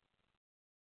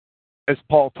 As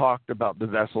Paul talked about the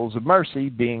vessels of mercy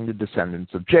being the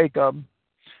descendants of Jacob,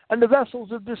 and the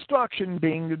vessels of destruction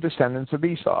being the descendants of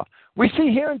Esau. We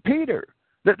see here in Peter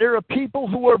that there are people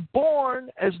who are born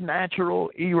as natural,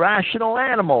 irrational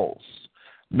animals,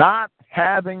 not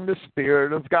having the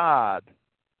Spirit of God.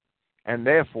 And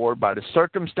therefore, by the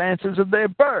circumstances of their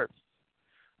birth,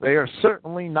 they are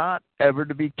certainly not ever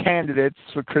to be candidates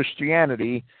for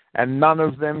Christianity, and none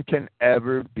of them can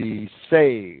ever be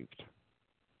saved.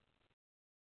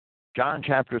 John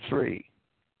chapter 3,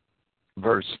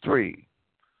 verse 3.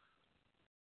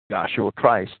 Joshua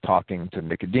Christ talking to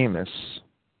Nicodemus.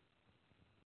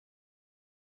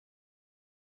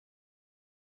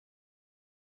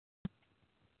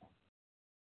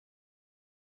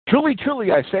 Truly,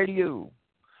 truly, I say to you,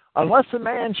 unless a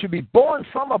man should be born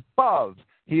from above,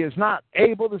 he is not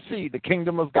able to see the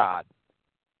kingdom of God.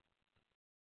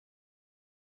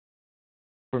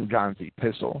 From John's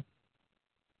epistle,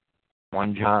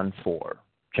 1 John 4,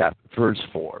 verse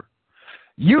 4.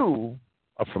 You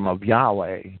are from of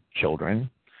Yahweh, children,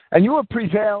 and you have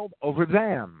prevailed over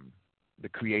them. The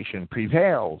creation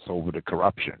prevails over the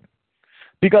corruption,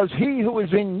 because he who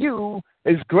is in you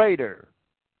is greater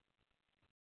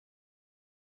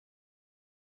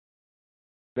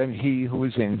than he who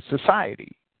is in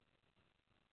society.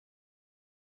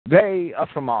 They are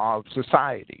from of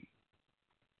society,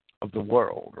 of the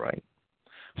world, right?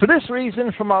 For this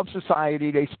reason, from of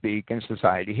society they speak, and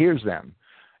society hears them.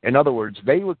 In other words,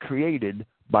 they were created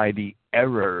by the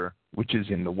error which is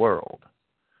in the world.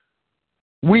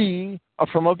 We are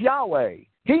from of Yahweh.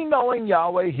 He, knowing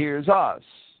Yahweh, hears us.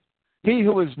 He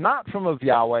who is not from of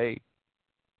Yahweh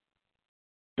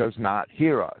does not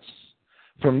hear us.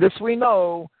 From this we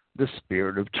know the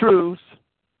spirit of truth,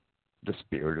 the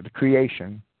spirit of the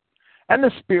creation, and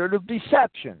the spirit of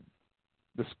deception,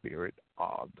 the spirit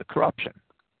of the corruption.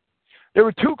 There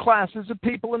were two classes of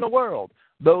people in the world,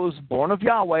 those born of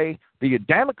Yahweh, the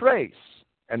Adamic race,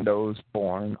 and those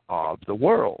born of the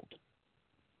world.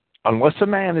 Unless a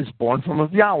man is born from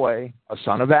of Yahweh, a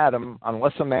son of Adam,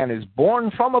 unless a man is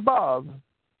born from above,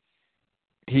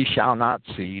 he shall not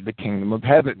see the kingdom of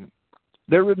heaven.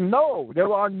 There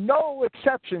are no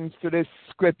exceptions to this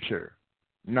scripture.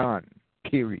 None,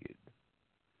 period.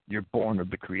 You're born of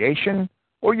the creation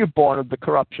or you're born of the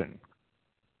corruption.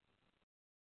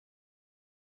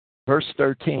 Verse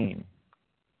 13.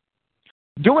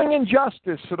 Doing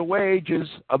injustice for the wages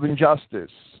of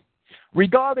injustice,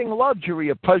 regarding luxury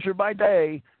of pleasure by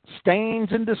day, stains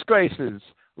and disgraces,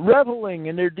 reveling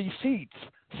in their deceits,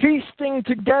 feasting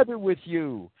together with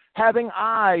you, having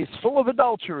eyes full of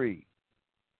adultery,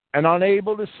 and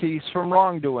unable to cease from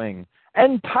wrongdoing,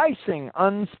 enticing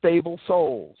unstable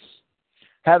souls,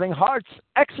 having hearts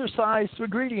exercised for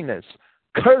greediness,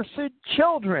 cursed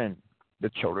children, the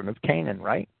children of Canaan,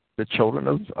 right? The children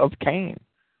of Cain,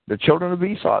 the children of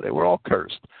Esau, they were all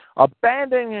cursed.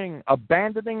 Abandoning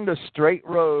the straight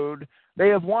road, they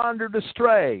have wandered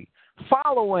astray,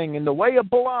 following in the way of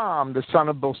Balaam, the son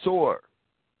of Bosor.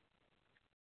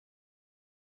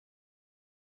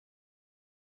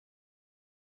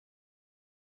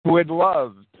 Who had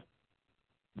loved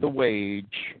the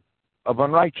wage of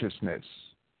unrighteousness.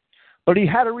 But he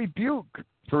had a rebuke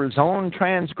for his own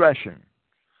transgression,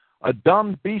 a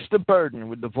dumb beast of burden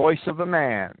with the voice of a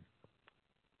man.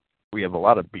 We have a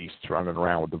lot of beasts running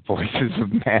around with the voices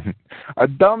of men. A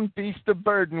dumb beast of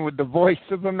burden with the voice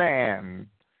of a man,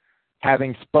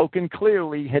 having spoken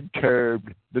clearly, had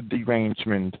curbed the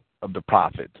derangement of the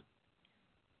prophet.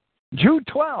 Jude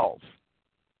 12,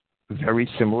 very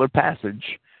similar passage.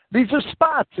 These are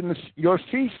spots in your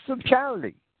feasts of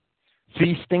charity,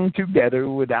 feasting together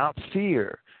without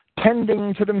fear,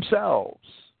 tending to themselves.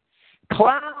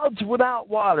 Clouds without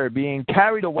water being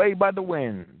carried away by the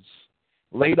winds,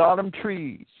 late autumn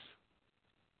trees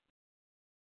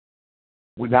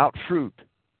without fruit,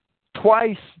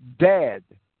 twice dead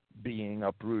being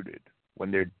uprooted.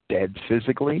 When they're dead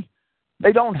physically,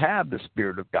 they don't have the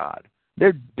Spirit of God.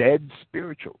 They're dead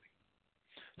spiritually.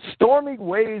 Stormy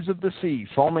waves of the sea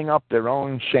foaming up their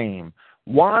own shame,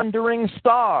 wandering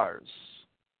stars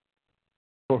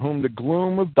for whom the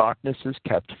gloom of darkness is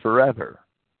kept forever.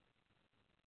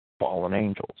 Fallen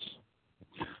angels.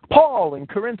 Paul in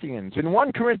Corinthians, in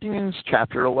 1 Corinthians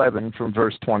chapter 11 from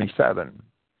verse 27,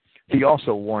 he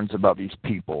also warns about these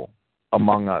people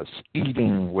among us,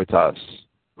 eating with us,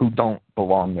 who don't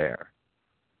belong there,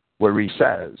 where he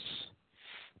says,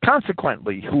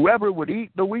 consequently, whoever would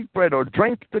eat the wheat bread or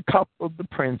drink the cup of the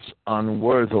prince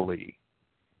unworthily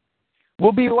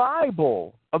will be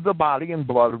liable of the body and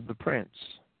blood of the prince.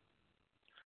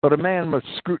 But a man must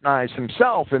scrutinize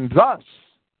himself, and thus,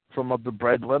 from of the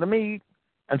bread let him eat,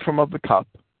 and from of the cup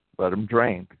let him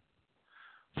drink.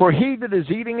 For he that is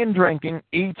eating and drinking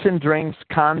eats and drinks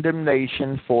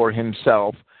condemnation for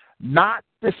himself, not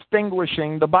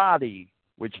distinguishing the body,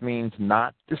 which means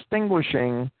not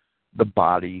distinguishing the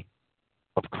body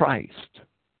of Christ.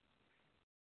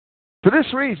 For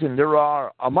this reason there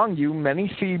are among you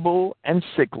many feeble and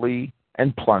sickly,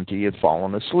 and plenty have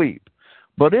fallen asleep.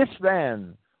 But if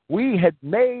then we had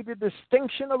made a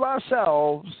distinction of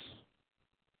ourselves,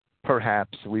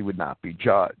 perhaps we would not be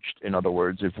judged. In other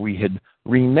words, if we had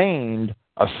remained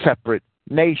a separate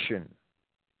nation.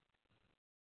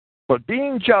 But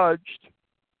being judged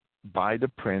by the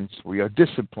prince, we are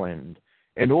disciplined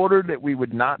in order that we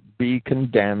would not be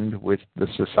condemned with the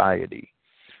society.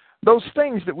 Those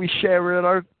things that we share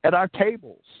at our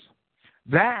tables,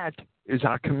 that is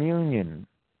our communion.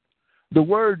 The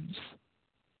word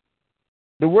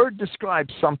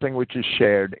describes something which is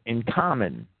shared in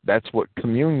common. That's what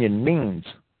communion means.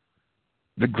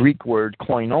 The Greek word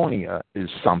koinonia is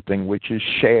something which is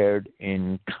shared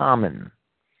in common.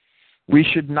 We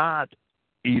should not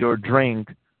eat or drink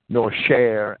nor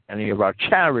share any of our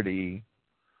charity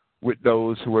with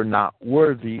those who are not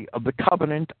worthy of the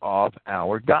covenant of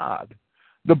our God,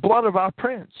 the blood of our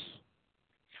prince.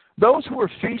 Those who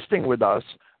are feasting with us,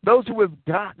 those who have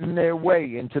gotten their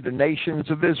way into the nations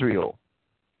of Israel,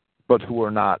 but who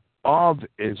are not of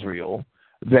Israel,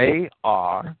 they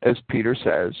are, as Peter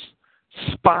says,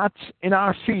 spots in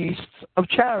our feasts of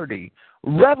charity,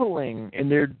 reveling in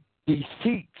their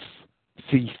deceits,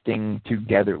 feasting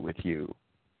together with you.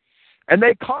 And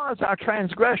they cause our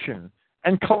transgression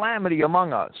and calamity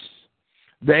among us.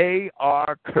 They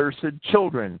are cursed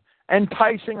children,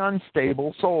 enticing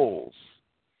unstable souls.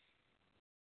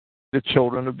 The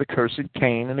children of the cursed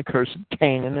Cain, and the cursed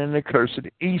Canaan, and the cursed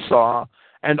Esau,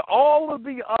 and all of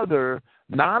the other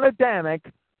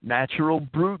non-Adamic natural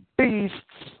brute beasts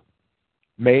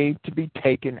made to be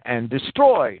taken and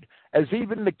destroyed, as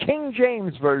even the King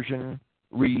James Version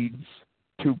reads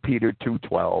 2 Peter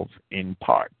 2:12 in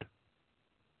part.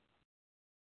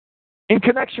 In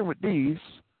connection with these,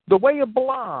 the way of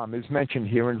Balaam is mentioned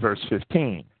here in verse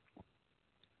 15.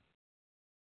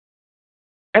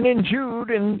 And in Jude,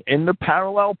 in the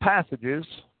parallel passages,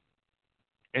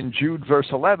 in Jude verse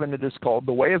 11, it is called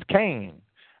the way of Cain.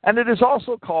 And it is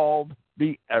also called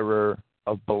the error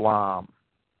of Balaam.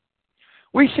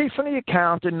 We see from the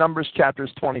account in Numbers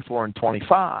chapters 24 and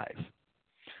 25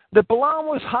 that Balaam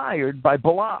was hired by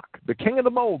Balak, the king of the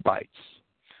Moabites,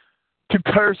 to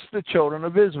curse the children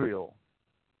of Israel.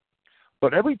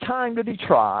 But every time that he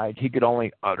tried, he could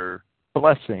only utter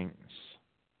blessings.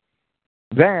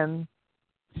 Then,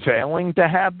 failing to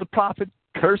have the prophet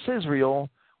curse Israel,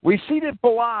 we see that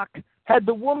Balak had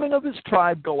the woman of his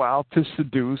tribe go out to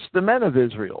seduce the men of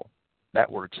Israel. That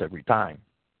works every time,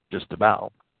 just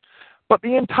about. But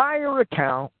the entire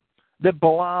account that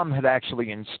Balaam had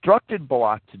actually instructed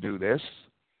Balak to do this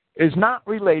is not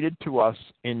related to us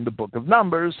in the book of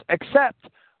Numbers, except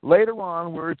later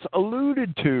on where it's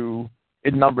alluded to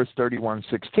in Numbers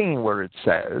 31:16, where it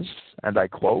says, and I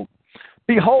quote,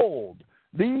 "Behold,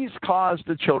 these caused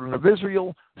the children of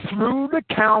Israel through the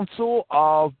counsel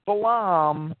of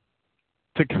Balaam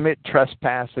to commit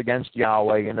trespass against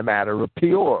Yahweh in the matter of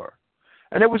Peor.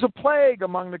 And it was a plague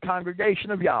among the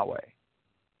congregation of Yahweh.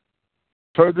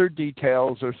 Further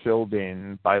details are filled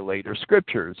in by later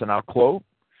scriptures, and I'll quote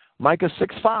Micah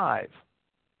 6:5.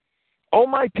 O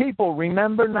my people,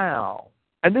 remember now,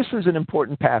 and this is an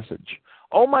important passage.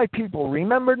 O my people,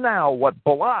 remember now what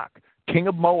Balak, king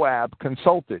of Moab,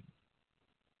 consulted,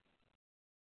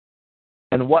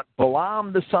 and what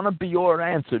Balaam the son of Beor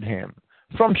answered him,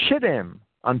 from Shittim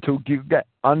unto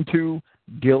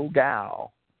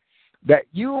Gilgal, that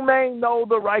you may know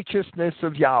the righteousness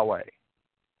of Yahweh.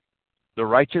 The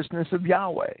righteousness of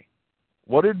Yahweh.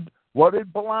 What did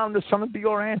Balaam the son of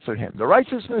Beor answer him? The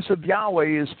righteousness of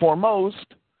Yahweh is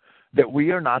foremost that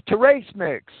we are not to race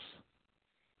mix.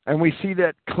 And we see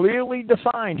that clearly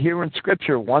defined here in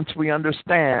Scripture once we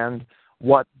understand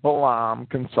what Balaam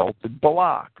consulted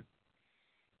Balak.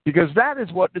 Because that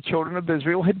is what the children of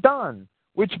Israel had done,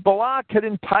 which Balak had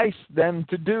enticed them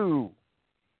to do,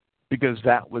 because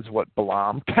that was what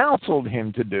Balaam counseled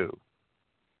him to do.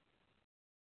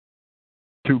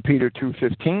 2 Peter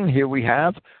 2:15, here we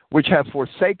have, which have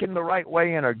forsaken the right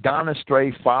way and are gone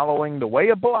astray, following the way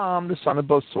of Balaam, the son of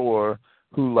Bosor,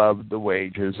 who loved the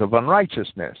wages of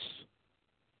unrighteousness.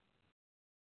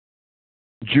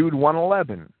 Jude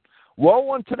 1:11,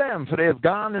 woe unto them, for they have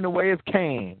gone in the way of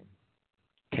Cain.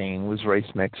 Cain was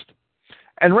race mixed,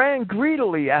 and ran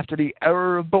greedily after the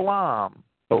error of Balaam.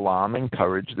 Balaam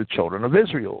encouraged the children of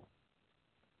Israel.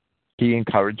 He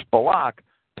encouraged Balak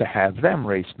to have them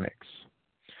race mix,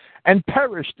 and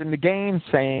perished in the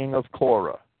gainsaying of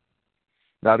Korah.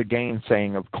 Now, the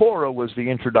gainsaying of Korah was the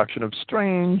introduction of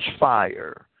strange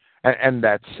fire, and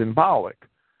that's symbolic.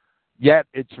 Yet,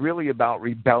 it's really about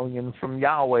rebellion from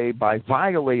Yahweh by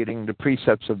violating the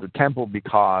precepts of the temple,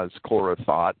 because Korah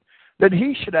thought that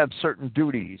he should have certain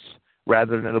duties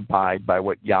rather than abide by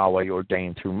what Yahweh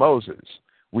ordained through Moses.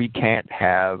 We can't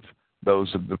have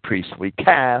those of the priestly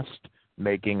caste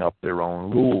making up their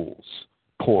own rules.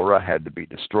 Korah had to be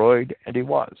destroyed, and he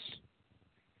was.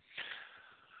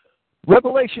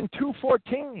 Revelation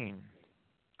 2:14,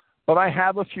 but I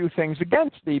have a few things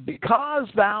against thee,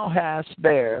 because thou hast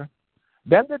there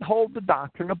them that hold the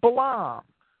doctrine of Balaam,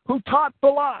 who taught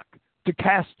Balak to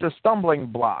cast a stumbling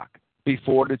block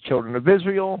before the children of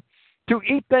Israel, to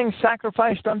eat things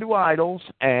sacrificed unto idols,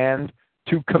 and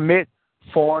to commit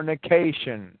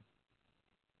fornication.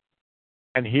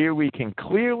 And here we can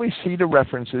clearly see the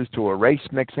references to a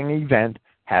race-mixing event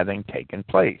having taken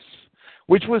place,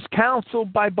 which was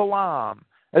counseled by Balaam,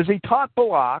 as he taught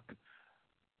Balak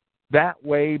that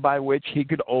way by which he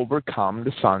could overcome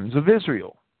the sons of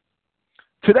Israel.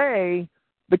 Today,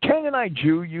 the Canaanite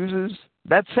Jew uses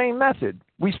that same method.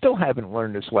 We still haven't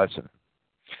learned this lesson,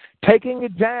 taking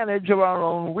advantage of our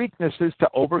own weaknesses to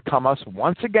overcome us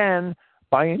once again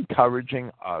by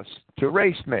encouraging us to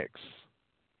race mix.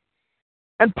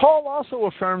 And Paul also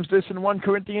affirms this in 1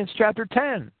 Corinthians chapter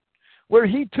 10, where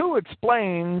he too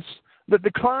explains that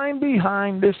the crime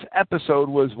behind this episode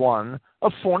was one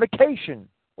of fornication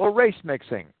or race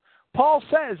mixing. Paul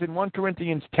says in 1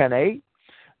 Corinthians 10:8,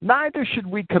 neither should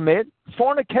we commit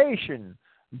fornication,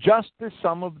 just as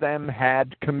some of them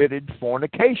had committed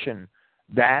fornication.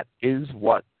 That is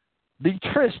what the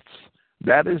trysts,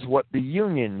 that is what the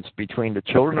unions between the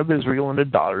children of Israel and the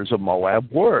daughters of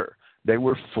Moab were. They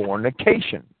were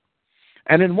fornication.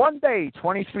 And in one day,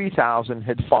 23,000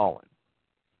 had fallen.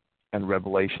 And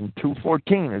Revelation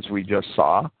 2:14, as we just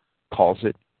saw, calls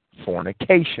it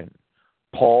fornication.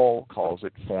 Paul calls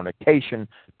it fornication,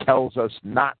 tells us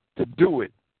not to do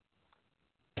it.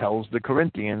 Tells the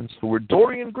Corinthians, who were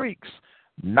Dorian Greeks,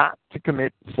 not to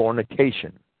commit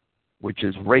fornication, which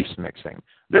is race mixing.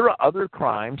 There are other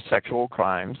crimes, sexual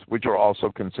crimes, which are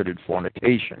also considered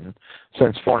fornication,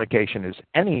 since fornication is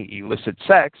any illicit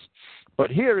sex, but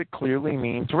here it clearly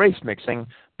means race mixing,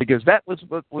 because that was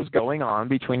what was going on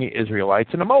between the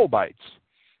Israelites and the Moabites.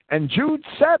 And Jude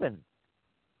 7,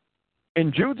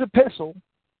 in Jude's epistle,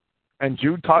 and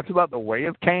Jude talks about the way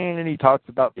of Cain, and he talks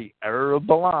about the error of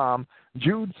Balaam,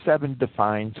 Jude 7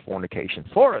 defines fornication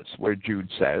for us, where Jude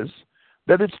says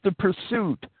that it's the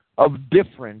pursuit of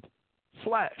different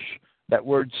flesh. That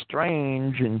word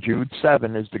strange in Jude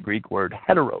 7 is the Greek word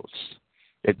heteros.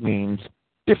 It means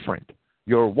different.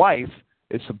 Your wife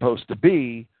is supposed to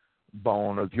be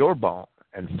bone of your bone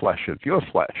and flesh of your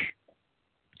flesh.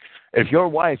 If your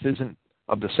wife isn't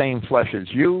of the same flesh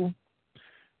as you,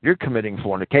 you're committing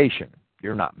fornication.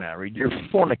 You're not married, you're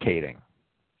fornicating.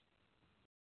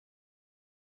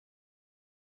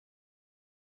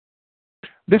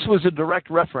 This was a direct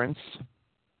reference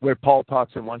where Paul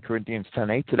talks in 1 Corinthians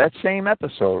 10:8 to that same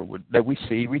episode that we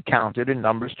see recounted in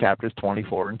Numbers chapters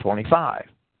 24 and 25.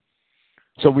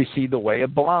 So we see the way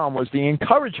of Balaam was the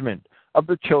encouragement of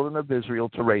the children of Israel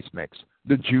to race mix.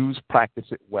 The Jews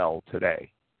practice it well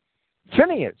today.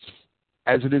 Phineas,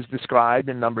 as it is described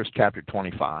in Numbers chapter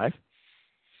 25,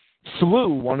 slew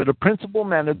one of the principal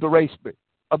men of the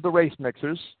race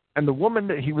mixers and the woman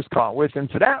that he was caught with, and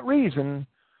for that reason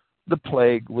the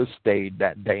plague was stayed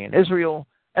that day in Israel,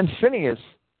 and Phineas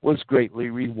was greatly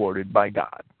rewarded by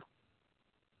God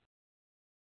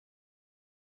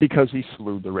because he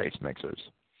slew the race mixers.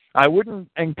 I wouldn't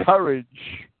encourage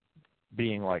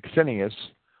being like Phineas,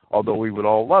 although we would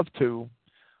all love to,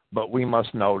 but we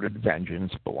must know that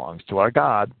vengeance belongs to our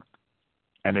God,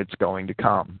 and it's going to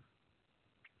come.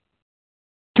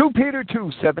 2 Peter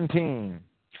 2:17.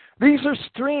 These are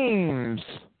streams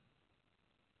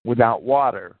without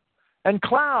water, and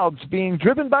clouds being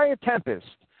driven by a tempest,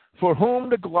 for whom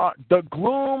the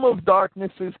gloom of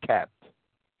darkness is kept.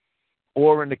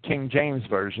 Or in the King James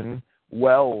Version,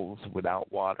 wells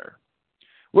without water.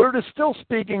 Word is still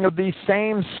speaking of these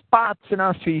same spots in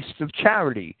our feasts of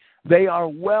charity. They are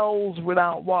wells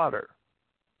without water.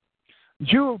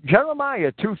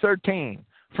 Jeremiah 2:13,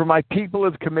 for my people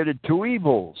have committed 2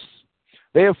 evils.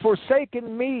 They have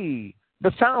forsaken me,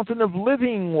 the fountain of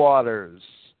living waters,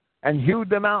 and hewed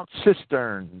them out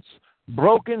cisterns,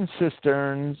 broken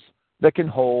cisterns that can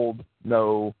hold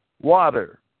no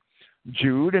water.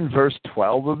 Jude, in verse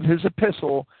 12 of his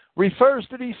epistle, refers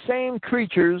to these same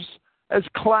creatures as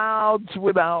clouds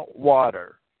without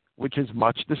water, which is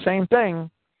much the same thing.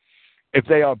 If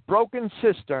they are broken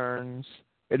cisterns,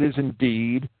 it is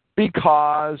indeed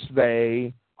because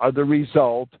they are the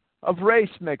result of race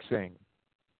mixing.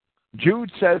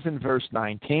 Jude says in verse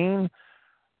 19,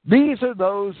 these are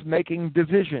those making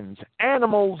divisions,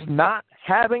 animals not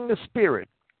having the Spirit.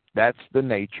 That's the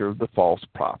nature of the false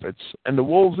prophets and the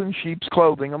wolves in sheep's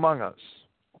clothing among us.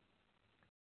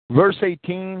 Verse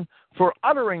 18, for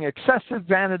uttering excessive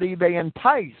vanity they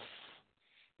entice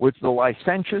with the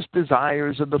licentious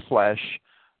desires of the flesh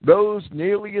those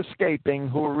nearly escaping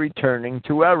who are returning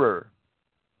to error.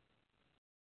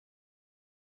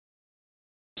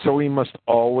 So we must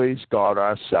always guard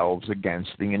ourselves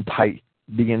against the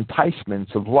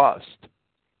enticements of lust.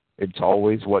 It's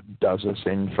always what does us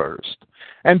in first.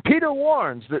 And Peter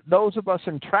warns that those of us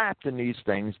entrapped in these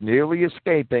things, nearly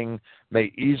escaping,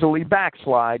 may easily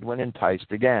backslide when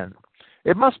enticed again.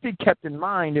 It must be kept in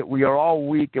mind that we are all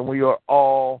weak and we are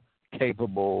all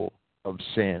capable of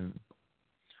sin.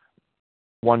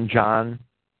 1 John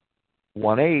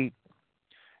 1:8,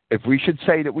 if we should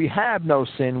say that we have no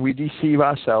sin, we deceive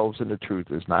ourselves and the truth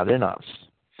is not in us.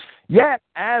 Yet,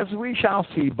 as we shall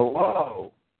see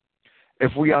below,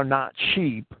 if we are not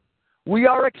sheep, we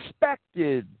are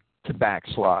expected to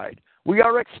backslide. We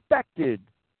are expected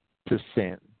to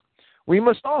sin. We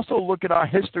must also look at our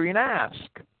history and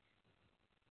ask,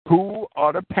 who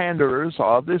are the panderers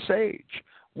of this age?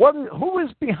 Who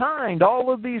is behind all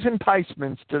of these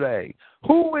enticements today?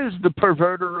 Who is the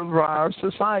perverter of our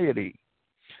society?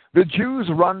 The Jews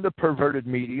run the perverted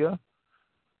media.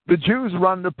 The Jews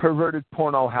run the perverted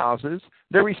porno houses.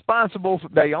 They're responsible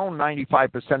they own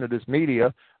 95% of this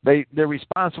media. They're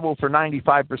responsible for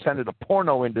 95% of the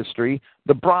porno industry,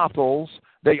 the brothels.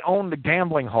 They own the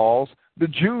gambling halls. The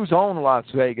Jews own Las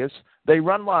Vegas. They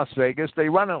run Las Vegas. They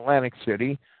run Atlantic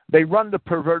City. They run the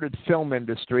perverted film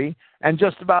industry and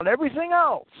just about everything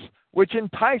else which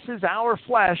entices our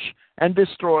flesh and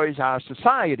destroys our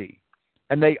society.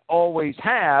 And they always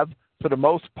have, for the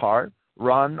most part,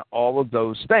 run all of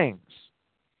those things.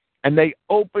 And they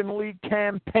openly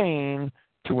campaign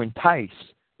to entice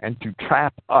and to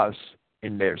trap us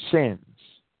in their sins.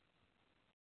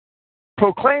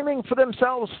 Proclaiming for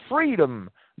themselves freedom,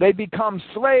 they become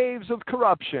slaves of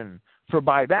corruption, for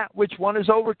by that which one is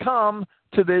overcome,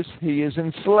 to this he is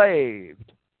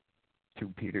enslaved.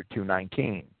 2 Peter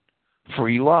 2:19.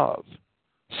 Free love,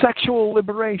 sexual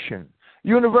liberation,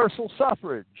 universal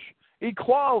suffrage,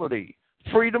 equality,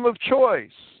 freedom of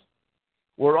choice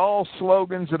were all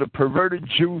slogans of the perverted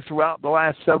Jew throughout the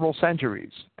last several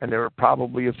centuries, and there are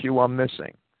probably a few I'm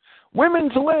missing.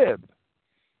 Women's lib.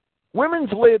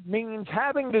 Women's lib means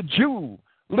having the Jew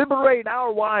liberate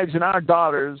our wives and our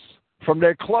daughters from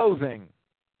their clothing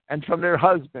and from their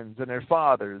husbands and their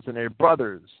fathers and their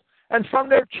brothers and from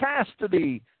their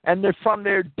chastity and from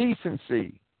their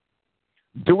decency.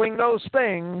 Doing those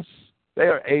things, they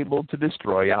are able to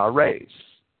destroy our race.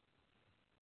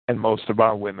 And most of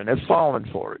our women have fallen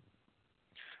for it.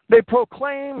 They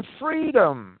proclaim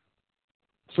freedom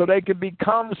so they can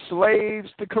become slaves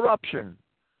to corruption.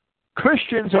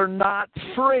 Christians are not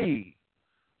free.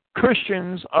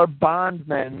 Christians are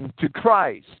bondmen to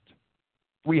Christ.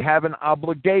 We have an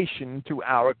obligation to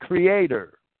our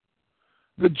Creator.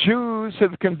 The Jews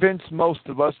have convinced most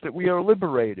of us that we are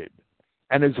liberated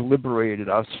and has liberated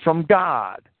us from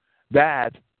God.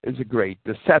 That is a great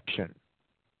deception.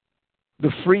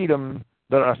 The freedom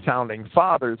that our founding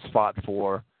fathers fought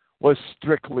for was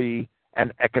strictly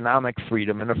an economic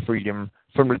freedom and a freedom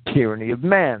from the tyranny of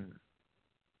men.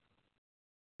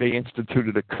 They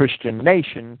instituted a Christian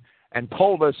nation and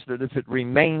told us that if it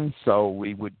remained so,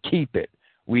 we would keep it.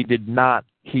 We did not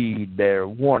heed their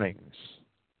warnings.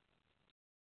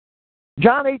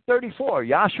 John 8:34,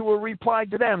 Yahshua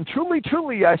replied to them, "Truly,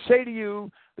 truly, I say to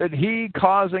you that he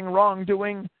causing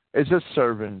wrongdoing is a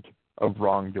servant of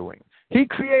wrongdoing." He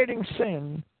creating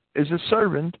sin is a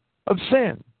servant of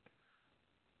sin.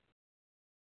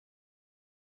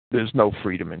 There's no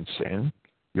freedom in sin.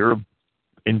 You're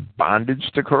in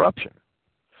bondage to corruption.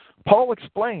 Paul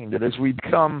explained that as we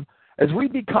become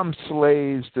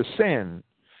slaves to sin,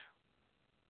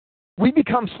 we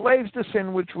become slaves to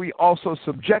sin, which we also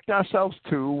subject ourselves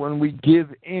to when we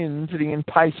give in to the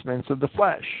enticements of the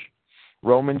flesh.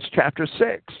 Romans chapter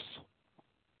 6.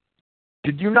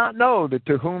 Did you not know that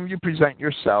to whom you present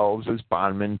yourselves as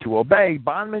bondmen to obey,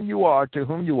 bondmen you are to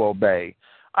whom you obey,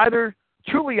 either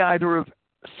of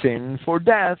sin for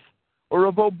death or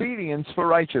of obedience for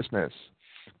righteousness?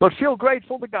 But feel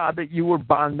grateful to God that you were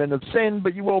bondmen of sin,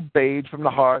 but you obeyed from the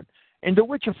heart, into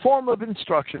which a form of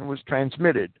instruction was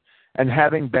transmitted. And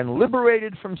having been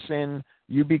liberated from sin,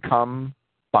 you become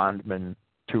bondmen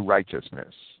to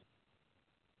righteousness.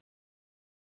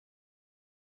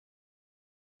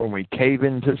 When we cave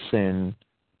into sin,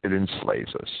 it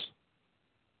enslaves us.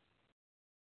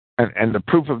 And the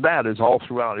proof of that is all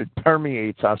throughout. It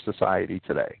permeates our society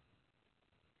today.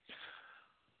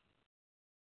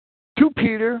 2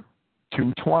 Peter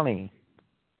 2:20.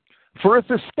 For if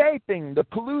escaping the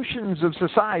pollutions of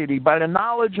society by the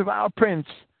knowledge of our Prince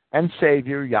and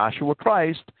Savior, Yahshua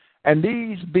Christ, and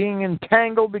these being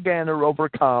entangled again are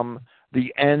overcome,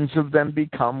 the ends of them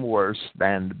become worse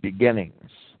than the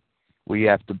beginnings. We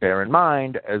have to bear in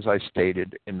mind, as I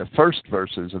stated in the first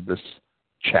verses of this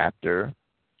chapter,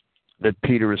 that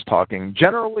Peter is talking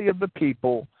generally of the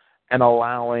people and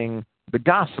allowing the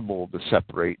gospel to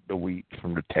separate the wheat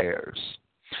from the tares.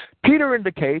 Peter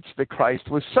indicates that Christ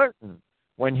was certain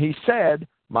when he said,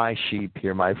 "My sheep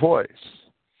hear my voice."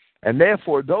 And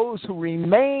therefore, those who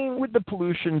remain with the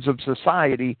pollutions of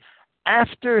society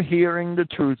after hearing the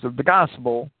truth of the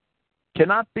gospel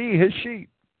cannot be his sheep.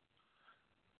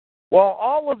 While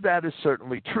all of that is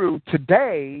certainly true,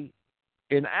 today,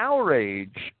 in our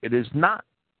age, it is not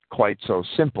quite so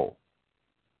simple.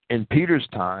 In Peter's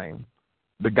time,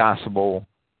 the gospel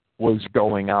was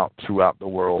going out throughout the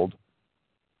world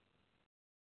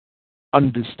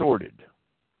undistorted.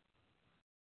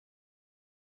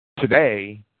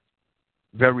 Today,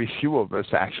 very few of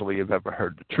us actually have ever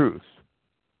heard the truth.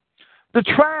 The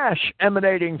trash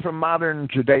emanating from modern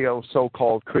Judeo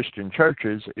so-called Christian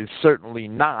churches is certainly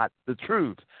not the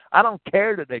truth. I don't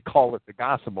care that they call it the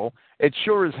gospel. It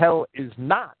sure as hell is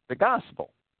not the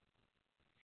gospel.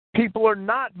 People are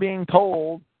not being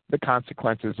told the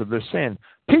consequences of their sin.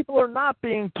 People are not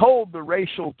being told the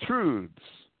racial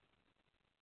truths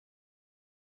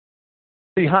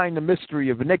behind the mystery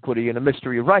of iniquity and the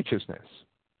mystery of righteousness.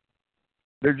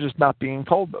 They're just not being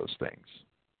told those things.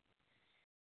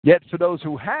 Yet for those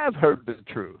who have heard the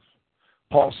truth,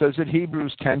 Paul says in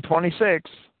Hebrews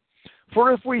 10:26,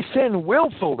 for if we sin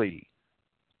willfully,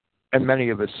 and many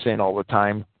of us sin all the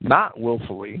time, not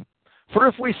willfully, for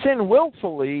if we sin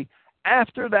willfully,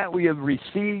 after that we have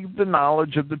received the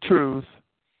knowledge of the truth,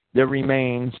 there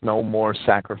remains no more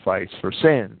sacrifice for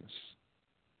sins.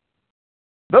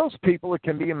 Those people, it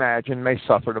can be imagined, may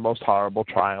suffer the most horrible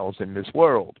trials in this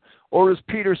world. Or as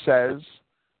Peter says,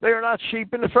 they are not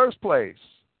sheep in the first place.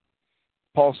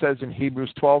 Paul says in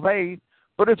Hebrews 12:8,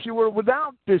 but if you were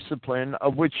without discipline,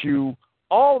 of which you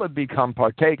all have become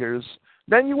partakers,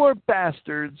 then you are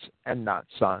bastards and not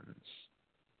sons.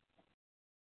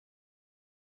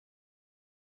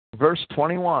 Verse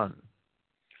 21,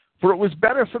 for it was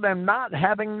better for them not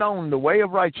having known the way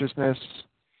of righteousness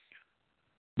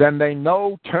than they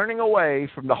know turning away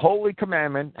from the holy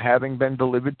commandment having been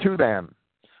delivered to them.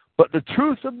 But the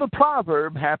truth of the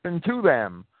proverb happened to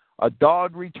them. A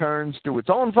dog returns to its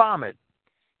own vomit,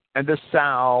 and a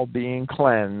sow being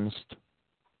cleansed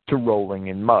to rolling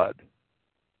in mud.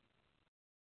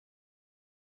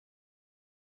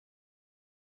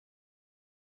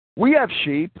 We have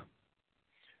sheep,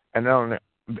 and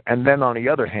then on the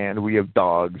other hand, we have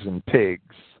dogs and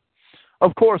pigs.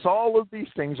 Of course, all of these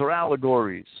things are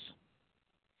allegories,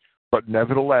 but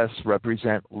nevertheless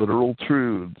represent literal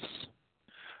truths.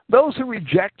 Those who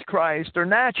reject Christ are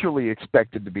naturally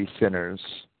expected to be sinners.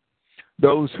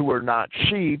 Those who are not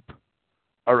sheep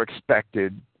are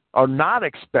not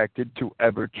expected to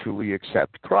ever truly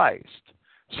accept Christ,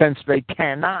 since they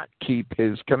cannot keep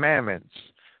his commandments.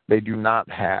 They do not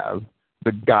have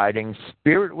the guiding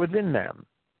spirit within them.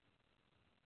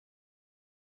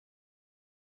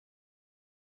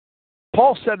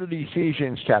 Paul said in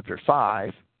Ephesians chapter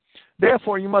 5,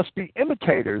 "Therefore you must be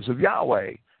imitators of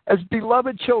Yahweh, as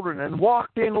beloved children, and walk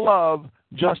in love,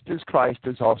 just as Christ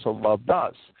has also loved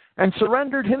us, and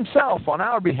surrendered himself on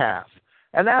our behalf,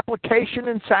 an application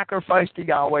and sacrifice to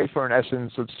Yahweh for an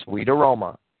essence of sweet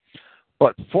aroma.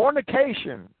 But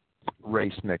fornication,"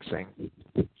 race mixing,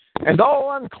 "and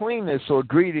all uncleanness or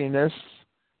greediness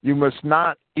you must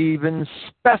not even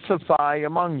specify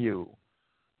among you,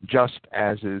 just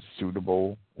as is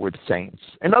suitable with saints."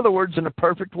 In other words, in a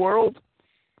perfect world,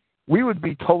 we would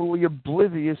be totally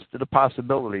oblivious to the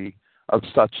possibility of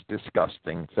such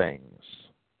disgusting things.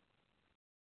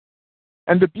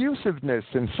 And abusiveness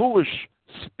and foolish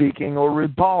speaking or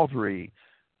ribaldry,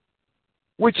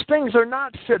 which things are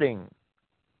not fitting,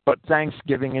 but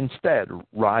thanksgiving instead.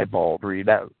 Ribaldry,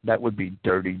 that would be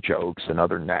dirty jokes and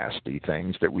other nasty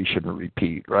things that we shouldn't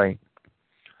repeat, right?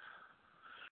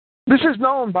 "This is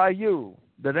known by you,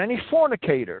 that any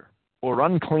fornicator or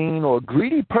unclean or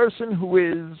greedy person who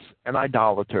is an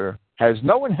idolater has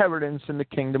no inheritance in the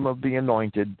kingdom of the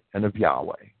anointed and of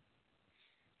Yahweh."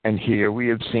 And here we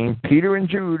have seen Peter and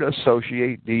Jude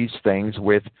associate these things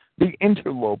with the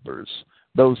interlopers,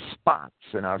 those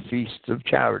spots in our feasts of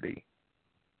charity.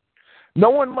 "No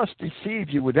one must deceive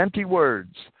you with empty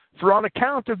words, for on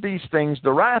account of these things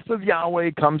the wrath of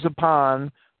Yahweh comes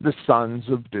upon the sons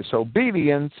of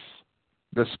disobedience,"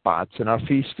 the spots in our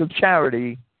feast of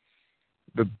charity,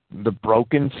 the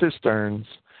broken cisterns.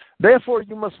 "Therefore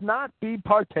you must not be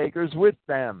partakers with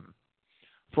them.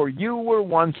 For you were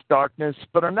once darkness,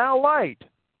 but are now light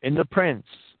in the Prince."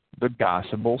 The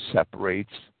gospel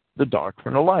separates the dark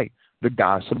from the light. The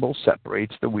gospel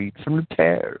separates the wheat from the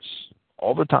tares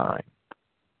all the time.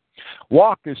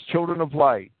 "Walk as children of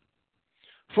light.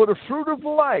 For the fruit of the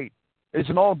light is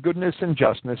in all goodness and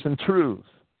justness and truth,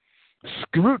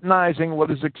 scrutinizing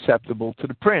what is acceptable to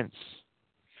the Prince.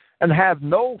 And have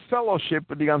no fellowship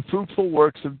with the unfruitful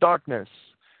works of darkness,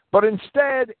 but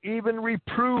instead even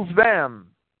reprove them."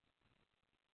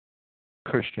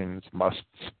 Christians must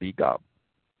speak up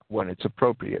when it's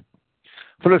appropriate.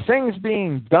 "For the things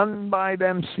being done by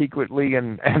them secretly,"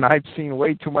 and I've seen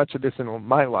way too much of this in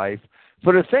my life,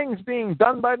 "for the things being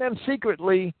done by them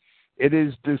secretly, it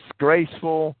is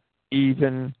disgraceful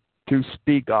even to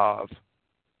speak of."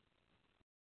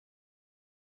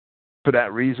 For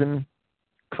that reason,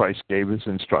 Christ gave his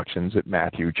instructions at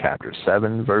Matthew chapter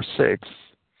 7, verse 6.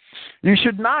 "You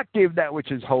should not give that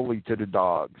which is holy to the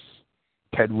dogs."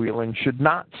 Ted Whelan should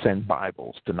not send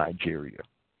Bibles to Nigeria.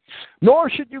 "Nor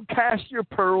should you cast your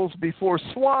pearls before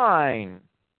swine."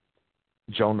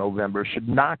 Joe November should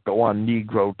not go on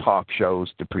Negro talk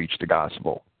shows to preach the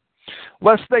gospel,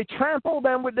 "lest they trample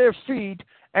them with their feet,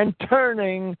 and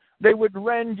turning, they would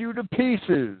rend you to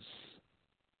pieces."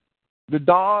 The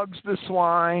dogs, the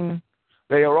swine,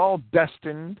 they are all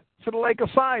destined for the lake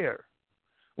of fire.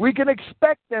 We can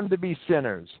expect them to be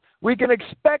sinners. We can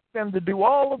expect them to do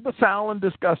all of the foul and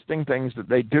disgusting things that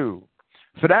they do.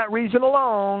 For that reason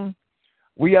alone,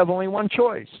 we have only one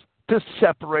choice: to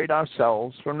separate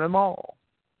ourselves from them all.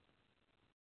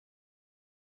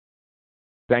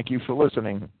 Thank you for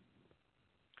listening.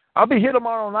 I'll be here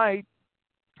tomorrow night.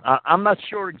 I'm not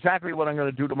sure exactly what I'm going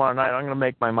to do tomorrow night. I'm going to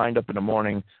make my mind up in the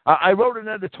morning. I wrote an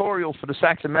editorial for the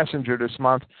Saxon Messenger this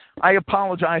month. I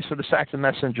apologize for the Saxon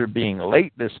Messenger being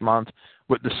late this month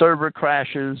with the server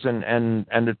crashes and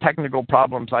the technical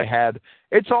problems I had.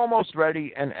 It's almost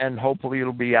ready, and hopefully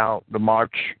it'll be out. The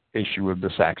March issue of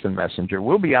the Saxon Messenger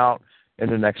will be out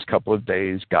in the next couple of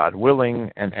days, God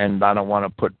willing, and I don't want to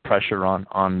put pressure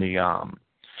on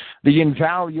the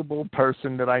invaluable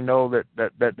person that I know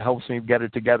that helps me get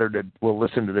it together that will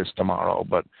listen to this tomorrow.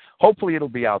 But hopefully it'll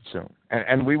be out soon.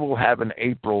 And we will have an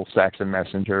April Saxon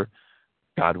Messenger,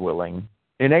 God willing,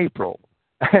 in April.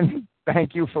 And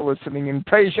thank you for listening, and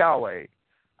praise Yahweh.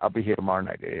 I'll be here tomorrow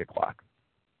night at 8 o'clock.